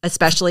choice,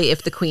 especially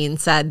if the queen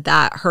said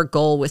that her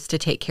goal was to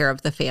take care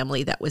of the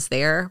family that was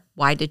there.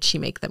 Why did she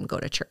make them go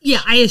to church? Yeah,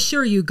 I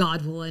assure you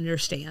God will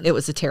understand. It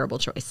was a terrible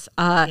choice.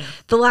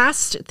 The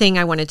last thing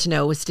I wanted to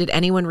know was, did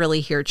anyone really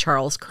hear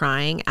Charles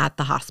crying at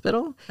the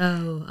hospital?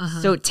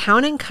 So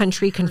Town and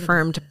Country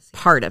confirmed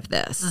part of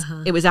this.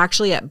 It was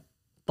actually at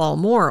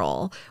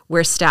Balmoral,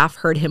 where staff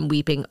heard him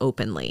weeping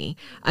openly.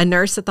 A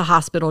nurse at the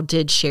hospital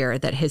did share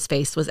that his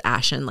face was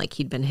ashen, like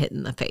he'd been hit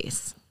in the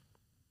face.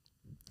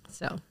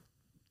 So,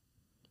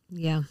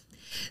 yeah.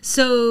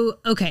 So,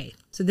 okay.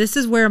 So this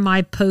is where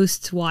my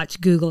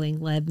post-watch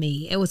Googling led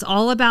me. It was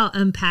all about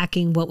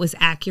unpacking what was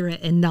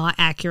accurate and not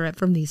accurate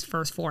from these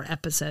first 4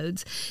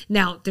 episodes.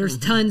 Now, there's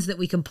tons that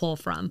we can pull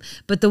from,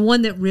 but the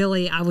one that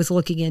really I was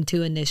looking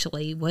into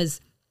initially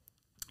was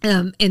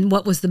and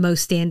what was the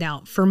most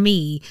standout for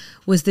me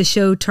was the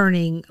show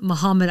turning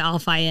Muhammad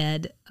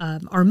Al-Fayed,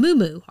 our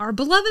Mumu, our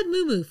beloved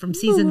Mumu from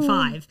season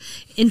 5,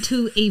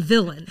 into a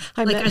villain.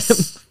 Like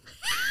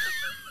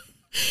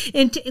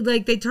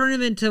they turn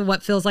him into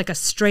what feels like a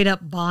straight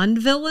up Bond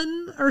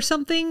villain or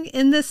something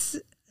in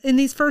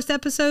these first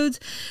episodes.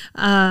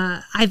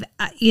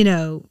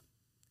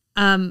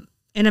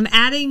 and I'm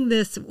adding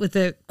this with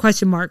a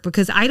question mark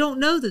because I don't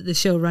know that the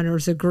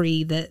showrunners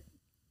agree that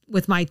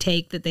with my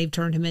take that they've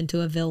turned him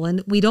into a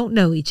villain. We don't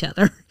know each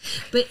other,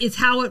 but it's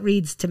how it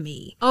reads to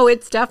me. Oh,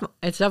 it's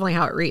definitely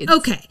how it reads.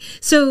 Okay.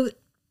 So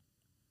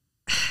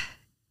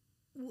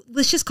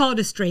let's just call it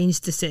a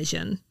strange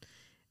decision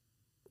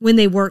when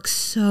they work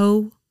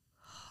so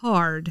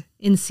hard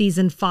in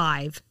season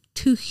 5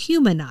 to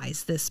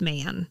humanize this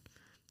man.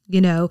 You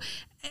know,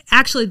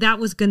 actually that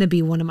was going to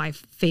be one of my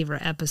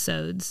favorite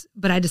episodes,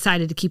 but I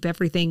decided to keep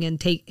everything and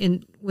take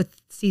in with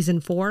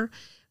season 4.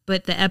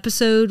 But the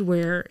episode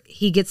where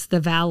he gets the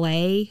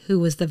valet, who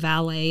was the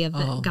valet of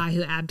the guy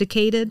who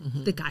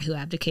abdicated, the guy who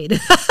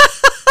abdicated.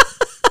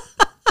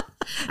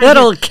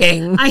 Little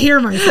king. I hear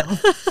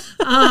myself.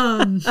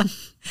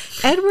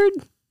 Edward?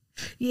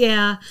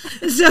 Yeah.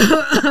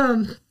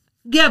 So,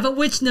 yeah, but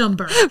which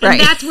number? And right.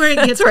 that's where it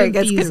gets It confusing.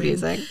 gets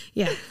confusing.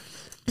 Yeah.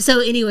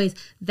 So anyways,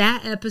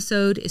 that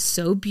episode is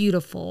so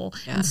beautiful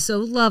and so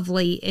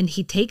lovely. And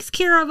he takes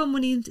care of him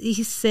when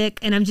he's sick.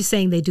 And I'm just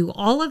saying they do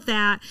all of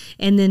that.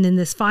 And then in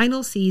this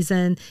final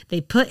season,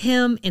 they put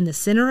him in the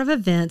center of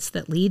events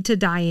that lead to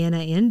Diana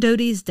and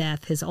Dodi's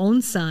death, his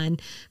own son,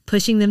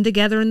 pushing them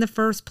together in the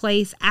first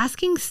place,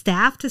 asking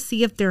staff to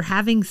see if they're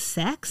having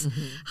sex,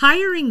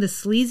 hiring the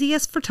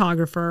sleaziest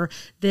photographer,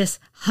 this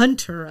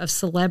hunter of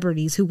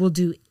celebrities who will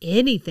do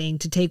anything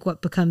to take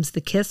what becomes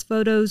the kiss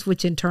photos,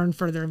 which in turn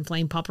further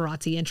inflame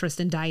paparazzi interest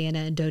in Diana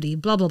and Dodi,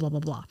 blah, blah, blah, blah,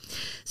 blah.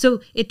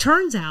 So it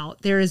turns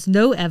out there is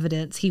no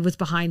evidence he was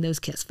behind those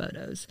kiss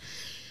photos.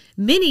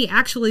 Many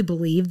actually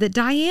believe that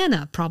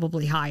Diana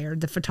probably hired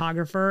the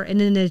photographer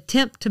in an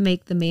attempt to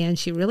make the man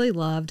she really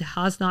loved,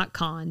 Hasnat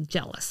Khan,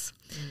 jealous.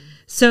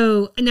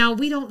 So now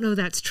we don't know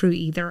that's true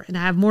either, and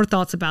I have more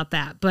thoughts about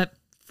that. But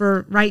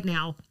for right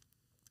now,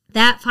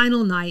 that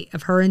final night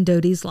of her and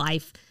Dodi's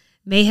life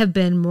may have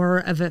been more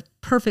of a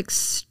perfect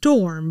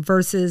storm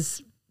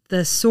versus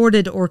the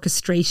sordid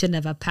orchestration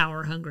of a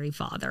power-hungry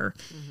father.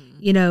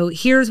 You know,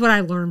 here's what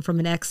I learned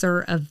from an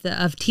excerpt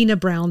of Tina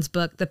Brown's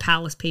book, The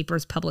Palace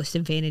Papers, published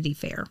in Vanity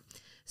Fair.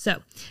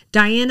 So,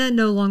 Diana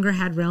no longer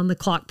had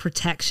round-the-clock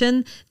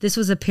protection. This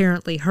was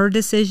apparently her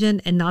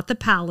decision and not the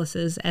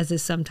palace's, as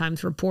is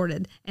sometimes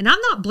reported. And I'm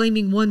not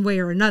blaming one way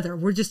or another.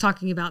 We're just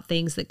talking about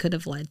things that could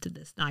have led to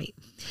this night.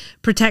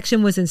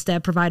 Protection was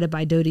instead provided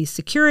by Dodi's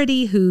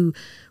security, who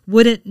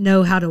wouldn't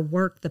know how to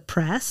work the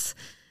press,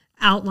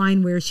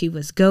 outline where she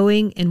was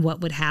going and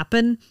what would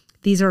happen.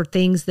 These are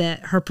things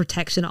that her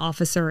protection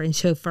officer and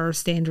chauffeur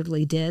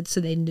standardly did,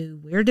 so they knew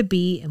where to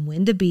be and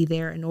when to be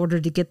there in order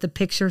to get the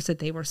pictures that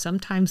they were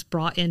sometimes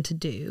brought in to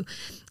do.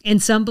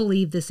 And some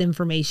believe this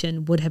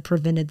information would have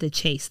prevented the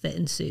chase that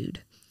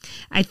ensued.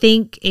 I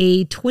think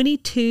a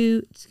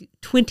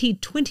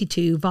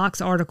 2022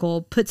 Vox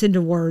article puts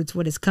into words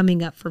what is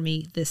coming up for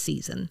me this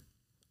season.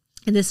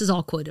 And this is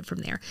all quoted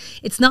from there.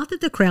 It's not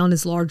that The Crown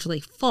is largely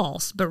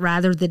false, but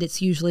rather that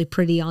it's usually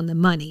pretty on the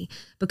money.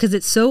 Because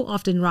it's so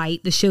often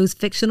right, the show's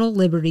fictional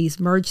liberties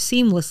merge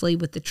seamlessly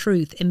with the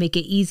truth and make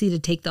it easy to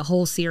take the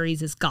whole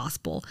series as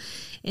gospel.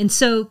 And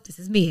so, this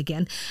is me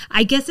again,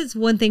 I guess it's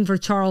one thing for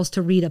Charles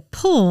to read a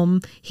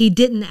poem he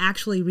didn't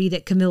actually read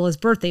at Camilla's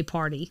birthday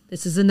party.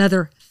 This is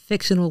another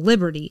fictional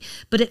liberty.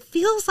 But it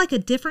feels like a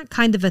different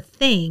kind of a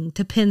thing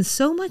to pin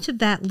so much of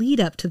that lead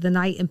up to the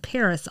night in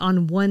Paris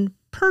on one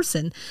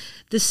person.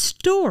 The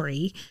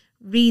story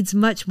reads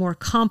much more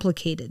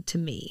complicated to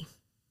me.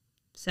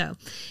 So,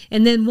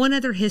 and then one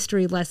other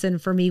history lesson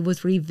for me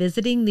was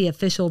revisiting the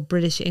official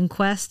British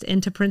inquest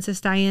into Princess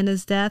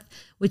Diana's death,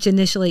 which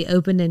initially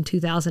opened in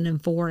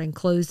 2004 and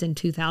closed in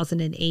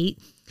 2008.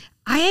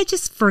 I had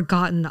just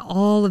forgotten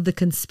all of the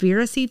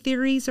conspiracy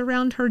theories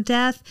around her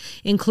death,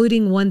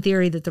 including one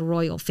theory that the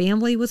royal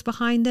family was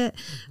behind it.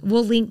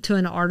 We'll link to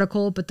an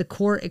article, but the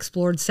court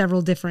explored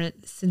several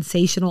different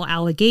sensational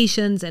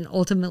allegations, and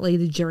ultimately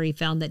the jury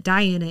found that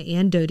Diana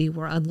and Dodi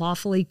were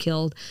unlawfully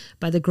killed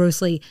by the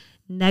grossly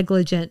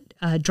negligent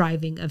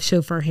driving of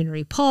chauffeur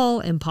Henry Paul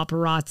and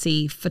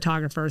paparazzi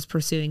photographers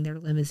pursuing their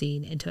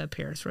limousine into a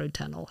Paris road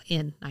tunnel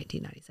in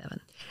 1997.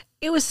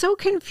 It was so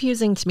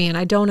confusing to me, and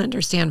I don't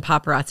understand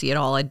paparazzi at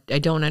all. I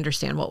don't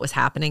understand what was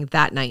happening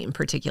that night in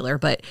particular,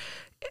 but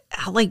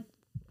like,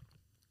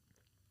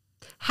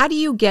 how do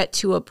you get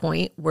to a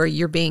point where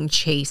you're being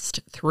chased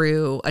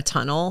through a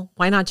tunnel?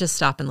 Why not just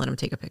stop and let them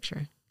take a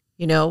picture,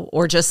 you know,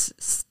 or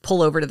just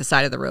pull over to the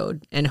side of the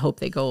road and hope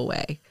they go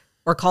away,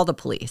 or call the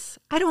police?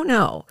 I don't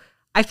know.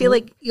 I feel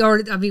like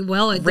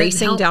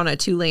racing down a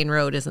 2-lane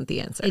road isn't the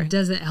answer. It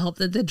doesn't help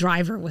that the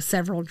driver was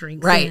several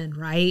drinks in,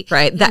 right?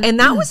 Right. And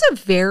that was a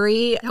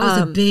very... That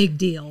was a big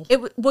deal.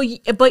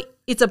 But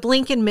it's a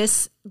blink and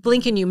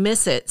you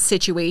miss it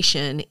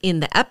situation in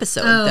the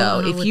episode,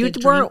 though. If you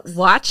weren't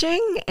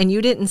watching and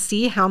you didn't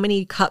see how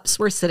many cups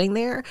were sitting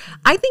there,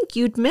 I think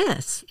you'd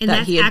miss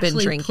that he had been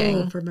drinking.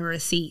 Pulled from a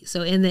receipt.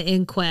 So in the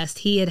inquest,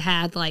 he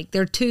had like,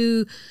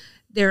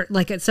 they're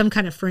like at some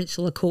kind of French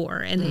liqueur,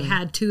 and they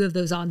had 2 of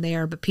those on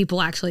there, but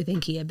people actually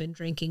think he had been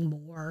drinking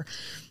more.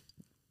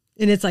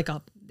 And it's like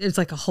a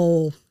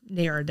whole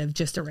narrative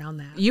just around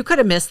that. You could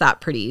have missed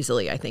that pretty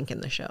easily, I think,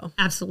 in the show.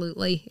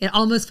 Absolutely. It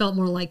almost felt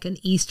more like an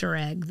Easter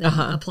egg than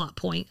a plot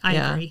point. I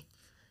agree.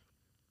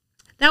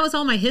 That was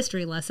all my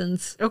history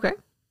lessons. Okay.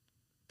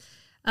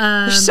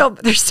 There's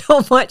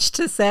so much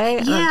to say.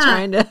 And I'm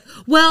trying to.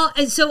 Well,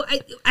 and so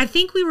I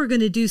think we were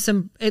going to do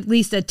at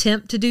least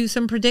attempt to do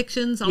some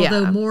predictions,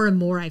 although more and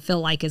more I feel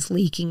like it's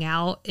leaking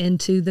out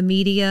into the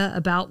media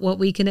about what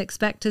we can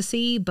expect to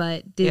see.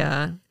 But do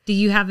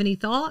you have any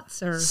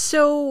thoughts? Or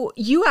So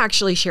you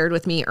actually shared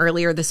with me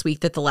earlier this week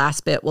that the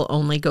last bit will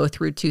only go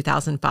through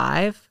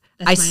 2005.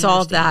 I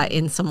saw that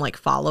in some like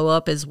follow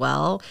up as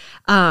well.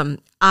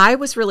 I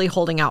was really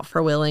holding out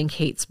for Will and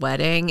Kate's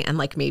wedding and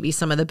like maybe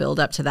some of the build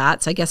up to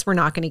that. So I guess we're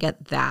not going to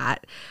get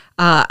that.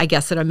 I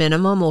guess at a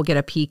minimum, we'll get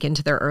a peek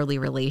into their early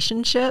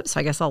relationship. So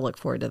I guess I'll look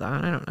forward to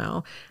that. I don't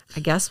know.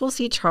 I guess we'll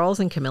see Charles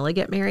and Camilla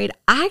get married.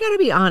 I got to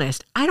be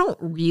honest. I don't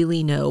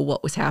really know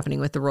what was happening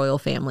with the royal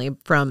family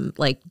from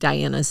like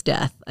Diana's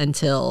death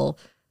until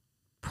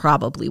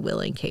probably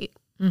Will and Kate.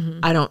 Mm-hmm.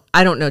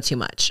 I don't know too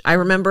much. I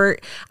remember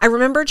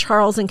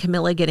Charles and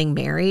Camilla getting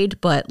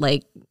married, but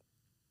like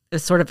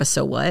it's sort of a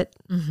so what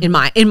in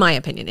my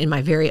opinion, in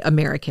my very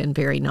American,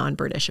 very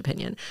non-British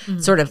opinion,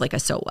 sort of like a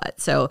so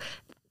what. So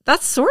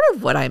that's sort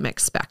of what I'm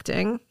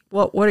expecting.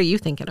 What are you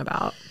thinking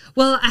about?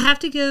 Well, I have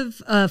to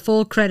give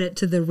full credit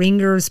to the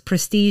Ringer's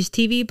Prestige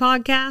TV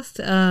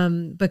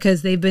podcast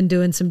because they've been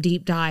doing some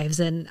deep dives,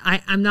 and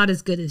I'm not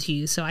as good as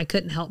you, so I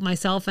couldn't help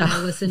myself, and I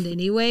listened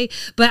anyway.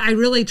 But I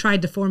really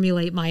tried to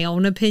formulate my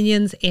own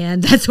opinions,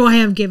 and that's why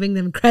I'm giving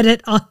them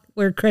credit on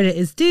where credit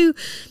is due.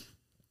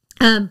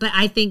 But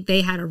I think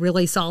they had a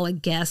really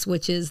solid guess,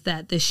 which is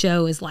that the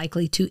show is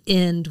likely to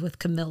end with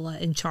Camilla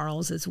and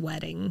Charles's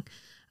wedding.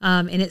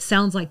 And it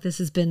sounds like this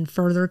has been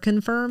further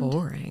confirmed.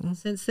 Boring.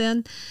 Since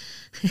then.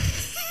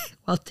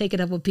 Well, take it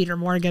up with Peter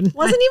Morgan.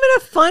 Wasn't even a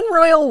fun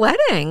royal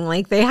wedding.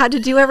 Like they had to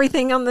do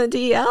everything on the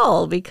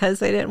DL because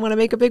they didn't want to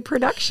make a big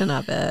production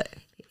of it.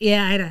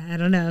 Yeah, I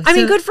don't know. I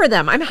mean, good for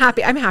them. I'm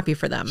happy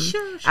for them.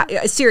 Sure.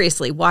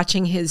 Seriously,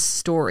 watching his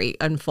story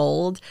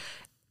unfold,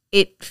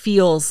 it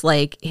feels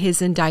like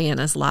his and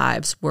Diana's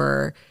lives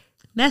were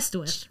messed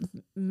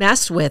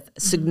with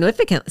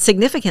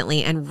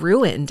significantly and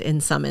ruined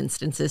in some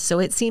instances. So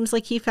it seems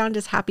like he found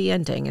his happy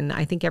ending, and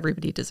I think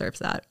everybody deserves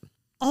that.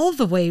 All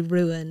the way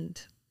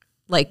ruined,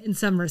 like in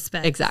some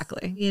respects.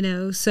 Exactly. You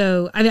know,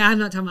 so I mean, I'm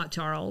not talking about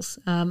Charles.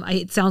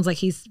 It sounds like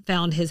he's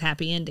found his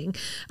happy ending.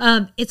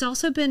 It's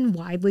also been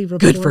widely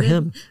reported good for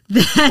him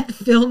that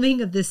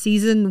filming of the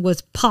season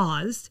was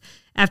paused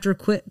after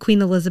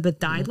Queen Elizabeth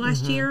died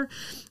last year.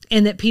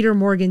 And that Peter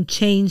Morgan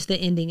changed the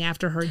ending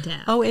after her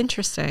death. Oh,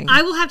 interesting.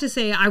 I will have to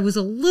say I was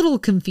a little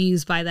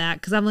confused by that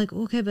because I'm like,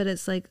 okay, but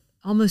it's like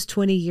almost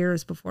 20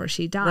 years before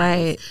she died.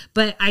 Right.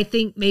 But I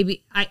think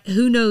maybe,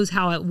 who knows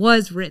how it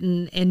was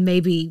written, and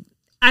maybe,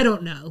 I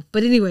don't know.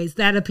 But anyways,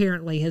 that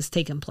apparently has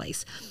taken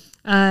place.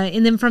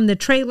 And then from the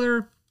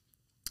trailer,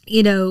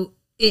 you know,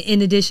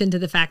 in addition to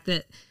the fact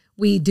that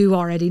we do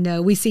already know,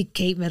 we see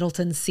Kate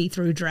Middleton's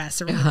see-through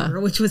dress or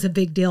whatever, which was a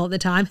big deal at the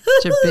time.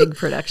 Such a big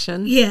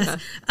production. Yes.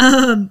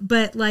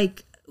 But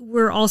like,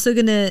 we're also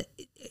going to,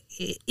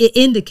 it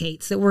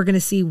indicates that we're going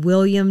to see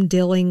William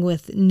dealing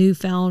with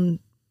newfound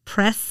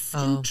press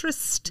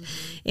interest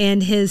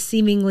and his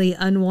seemingly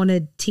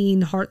unwanted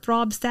teen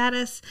heartthrob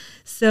status.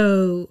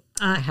 So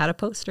I had a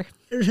poster.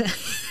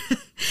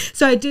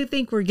 So I do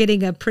think we're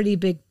getting a pretty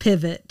big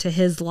pivot to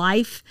his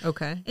life.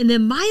 Okay. And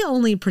then my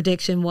only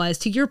prediction was,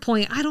 to your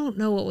point, I don't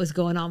know what was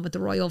going on with the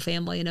royal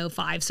family in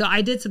 2005. So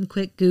I did some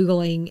quick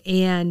Googling,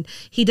 and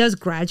he does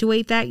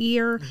graduate that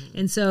year. Mm-hmm.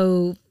 And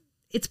so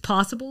it's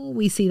possible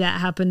we see that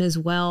happen as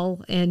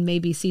well, and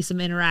maybe see some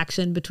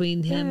interaction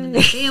between him and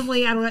the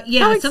family. I don't know.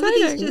 Yeah, some of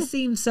these just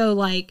seem so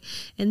like,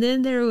 and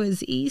then there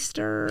was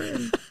Easter,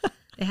 and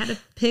they had a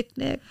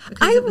picnic.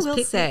 I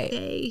will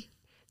say,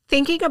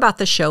 thinking about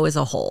the show as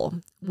a whole,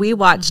 we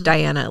watched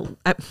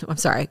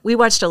we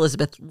watched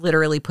Elizabeth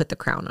literally put the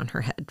crown on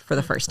her head for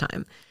the first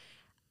time.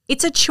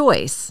 It's a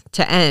choice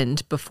to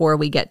end before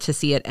we get to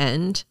see it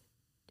end,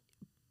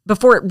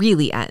 before it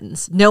really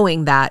ends,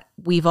 knowing that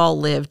we've all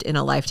lived in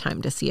a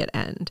lifetime to see it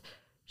end.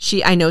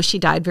 I know she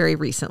died very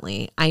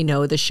recently. I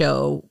know the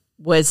show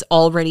was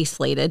already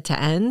slated to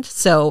end.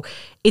 So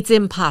it's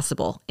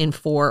impossible in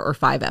 4 or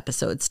 5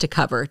 episodes to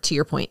cover, to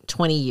your point,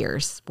 20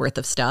 years worth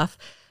of stuff.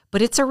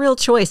 But it's a real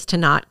choice to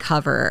not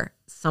cover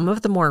some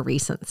of the more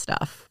recent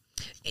stuff.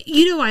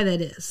 You know why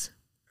that is?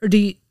 Or do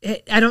you?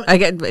 I don't. I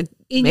get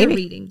in maybe. Your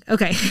reading.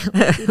 Okay.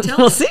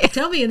 We'll see.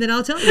 Tell me, and then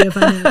I'll tell you if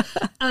I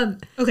know.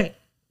 Okay.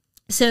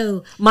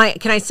 So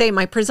can I say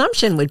my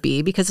presumption would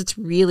be, because it's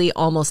really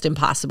almost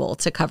impossible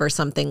to cover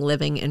something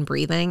living and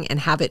breathing and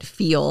have it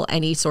feel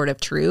any sort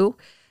of true,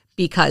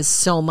 because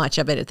so much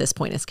of it at this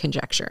point is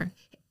conjecture.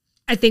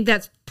 I think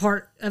that's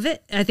part of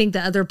it. I think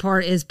the other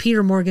part is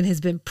Peter Morgan has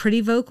been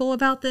pretty vocal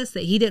about this,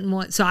 that he didn't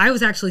want. So I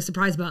was actually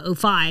surprised about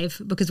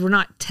 '05 because we're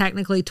not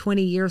technically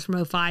 20 years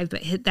from '05,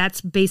 but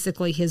that's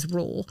basically his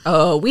rule.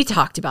 Oh, we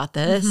talked about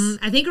this.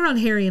 I think around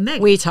Harry and Meghan.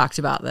 We talked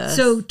about this.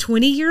 So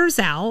 20 years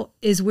out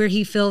is where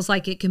he feels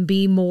like it can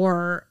be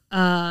more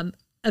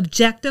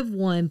objective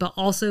one, but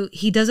also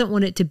he doesn't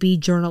want it to be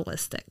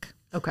journalistic.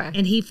 Okay.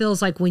 And he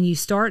feels like when you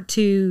start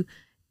to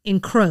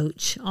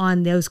encroach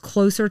on those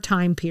closer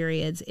time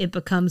periods, it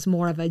becomes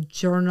more of a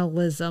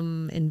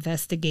journalism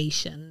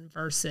investigation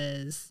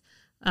versus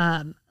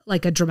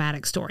like a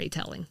dramatic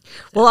storytelling.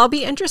 Well, I'll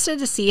be interested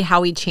to see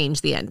how he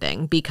changed the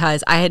ending,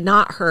 because I had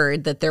not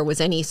heard that there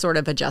was any sort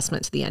of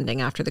adjustment to the ending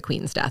after the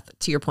Queen's death.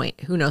 To your point,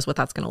 who knows what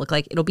that's going to look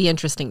like? It'll be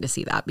interesting to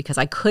see that, because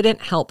I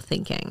couldn't help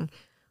thinking,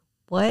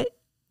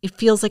 it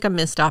feels like a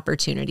missed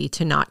opportunity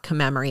to not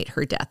commemorate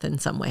her death in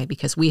some way,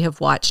 because we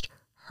have watched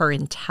her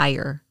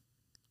entire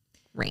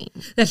reign.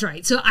 That's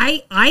right. So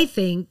I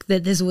think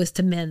that this was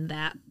to mend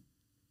that,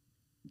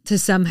 to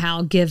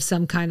somehow give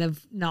some kind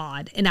of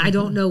nod, and I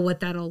don't know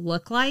what that'll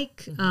look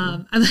like.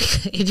 I'm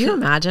like, could you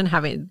imagine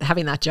having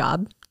that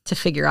job to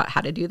figure out how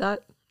to do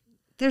that?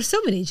 There's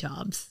so many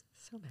jobs.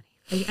 So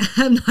many.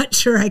 I'm not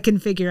sure I can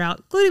figure out,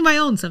 including my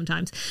own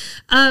sometimes.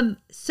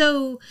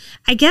 So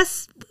I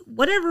guess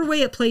whatever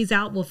way it plays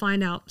out, we'll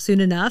find out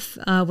soon enough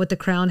what the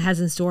Crown has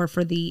in store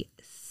for the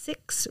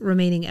 6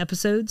 remaining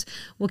episodes.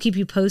 We'll keep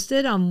you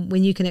posted on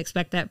when you can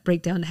expect that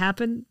breakdown to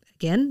happen.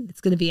 Again, it's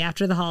going to be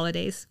after the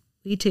holidays.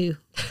 Me too,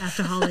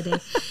 after holiday.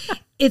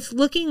 It's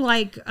looking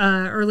like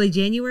early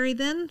January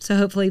then. So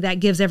hopefully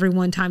that gives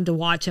everyone time to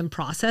watch and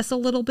process a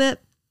little bit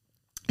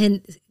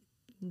and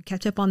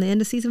catch up on the end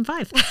of season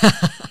 5.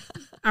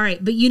 All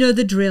right, but you know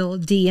the drill.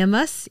 DM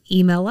us,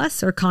 email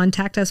us, or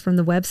contact us from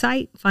the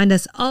website. Find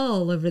us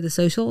all over the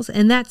socials.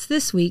 And that's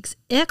this week's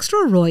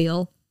Extra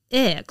Royal,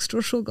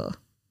 Extra Sugar.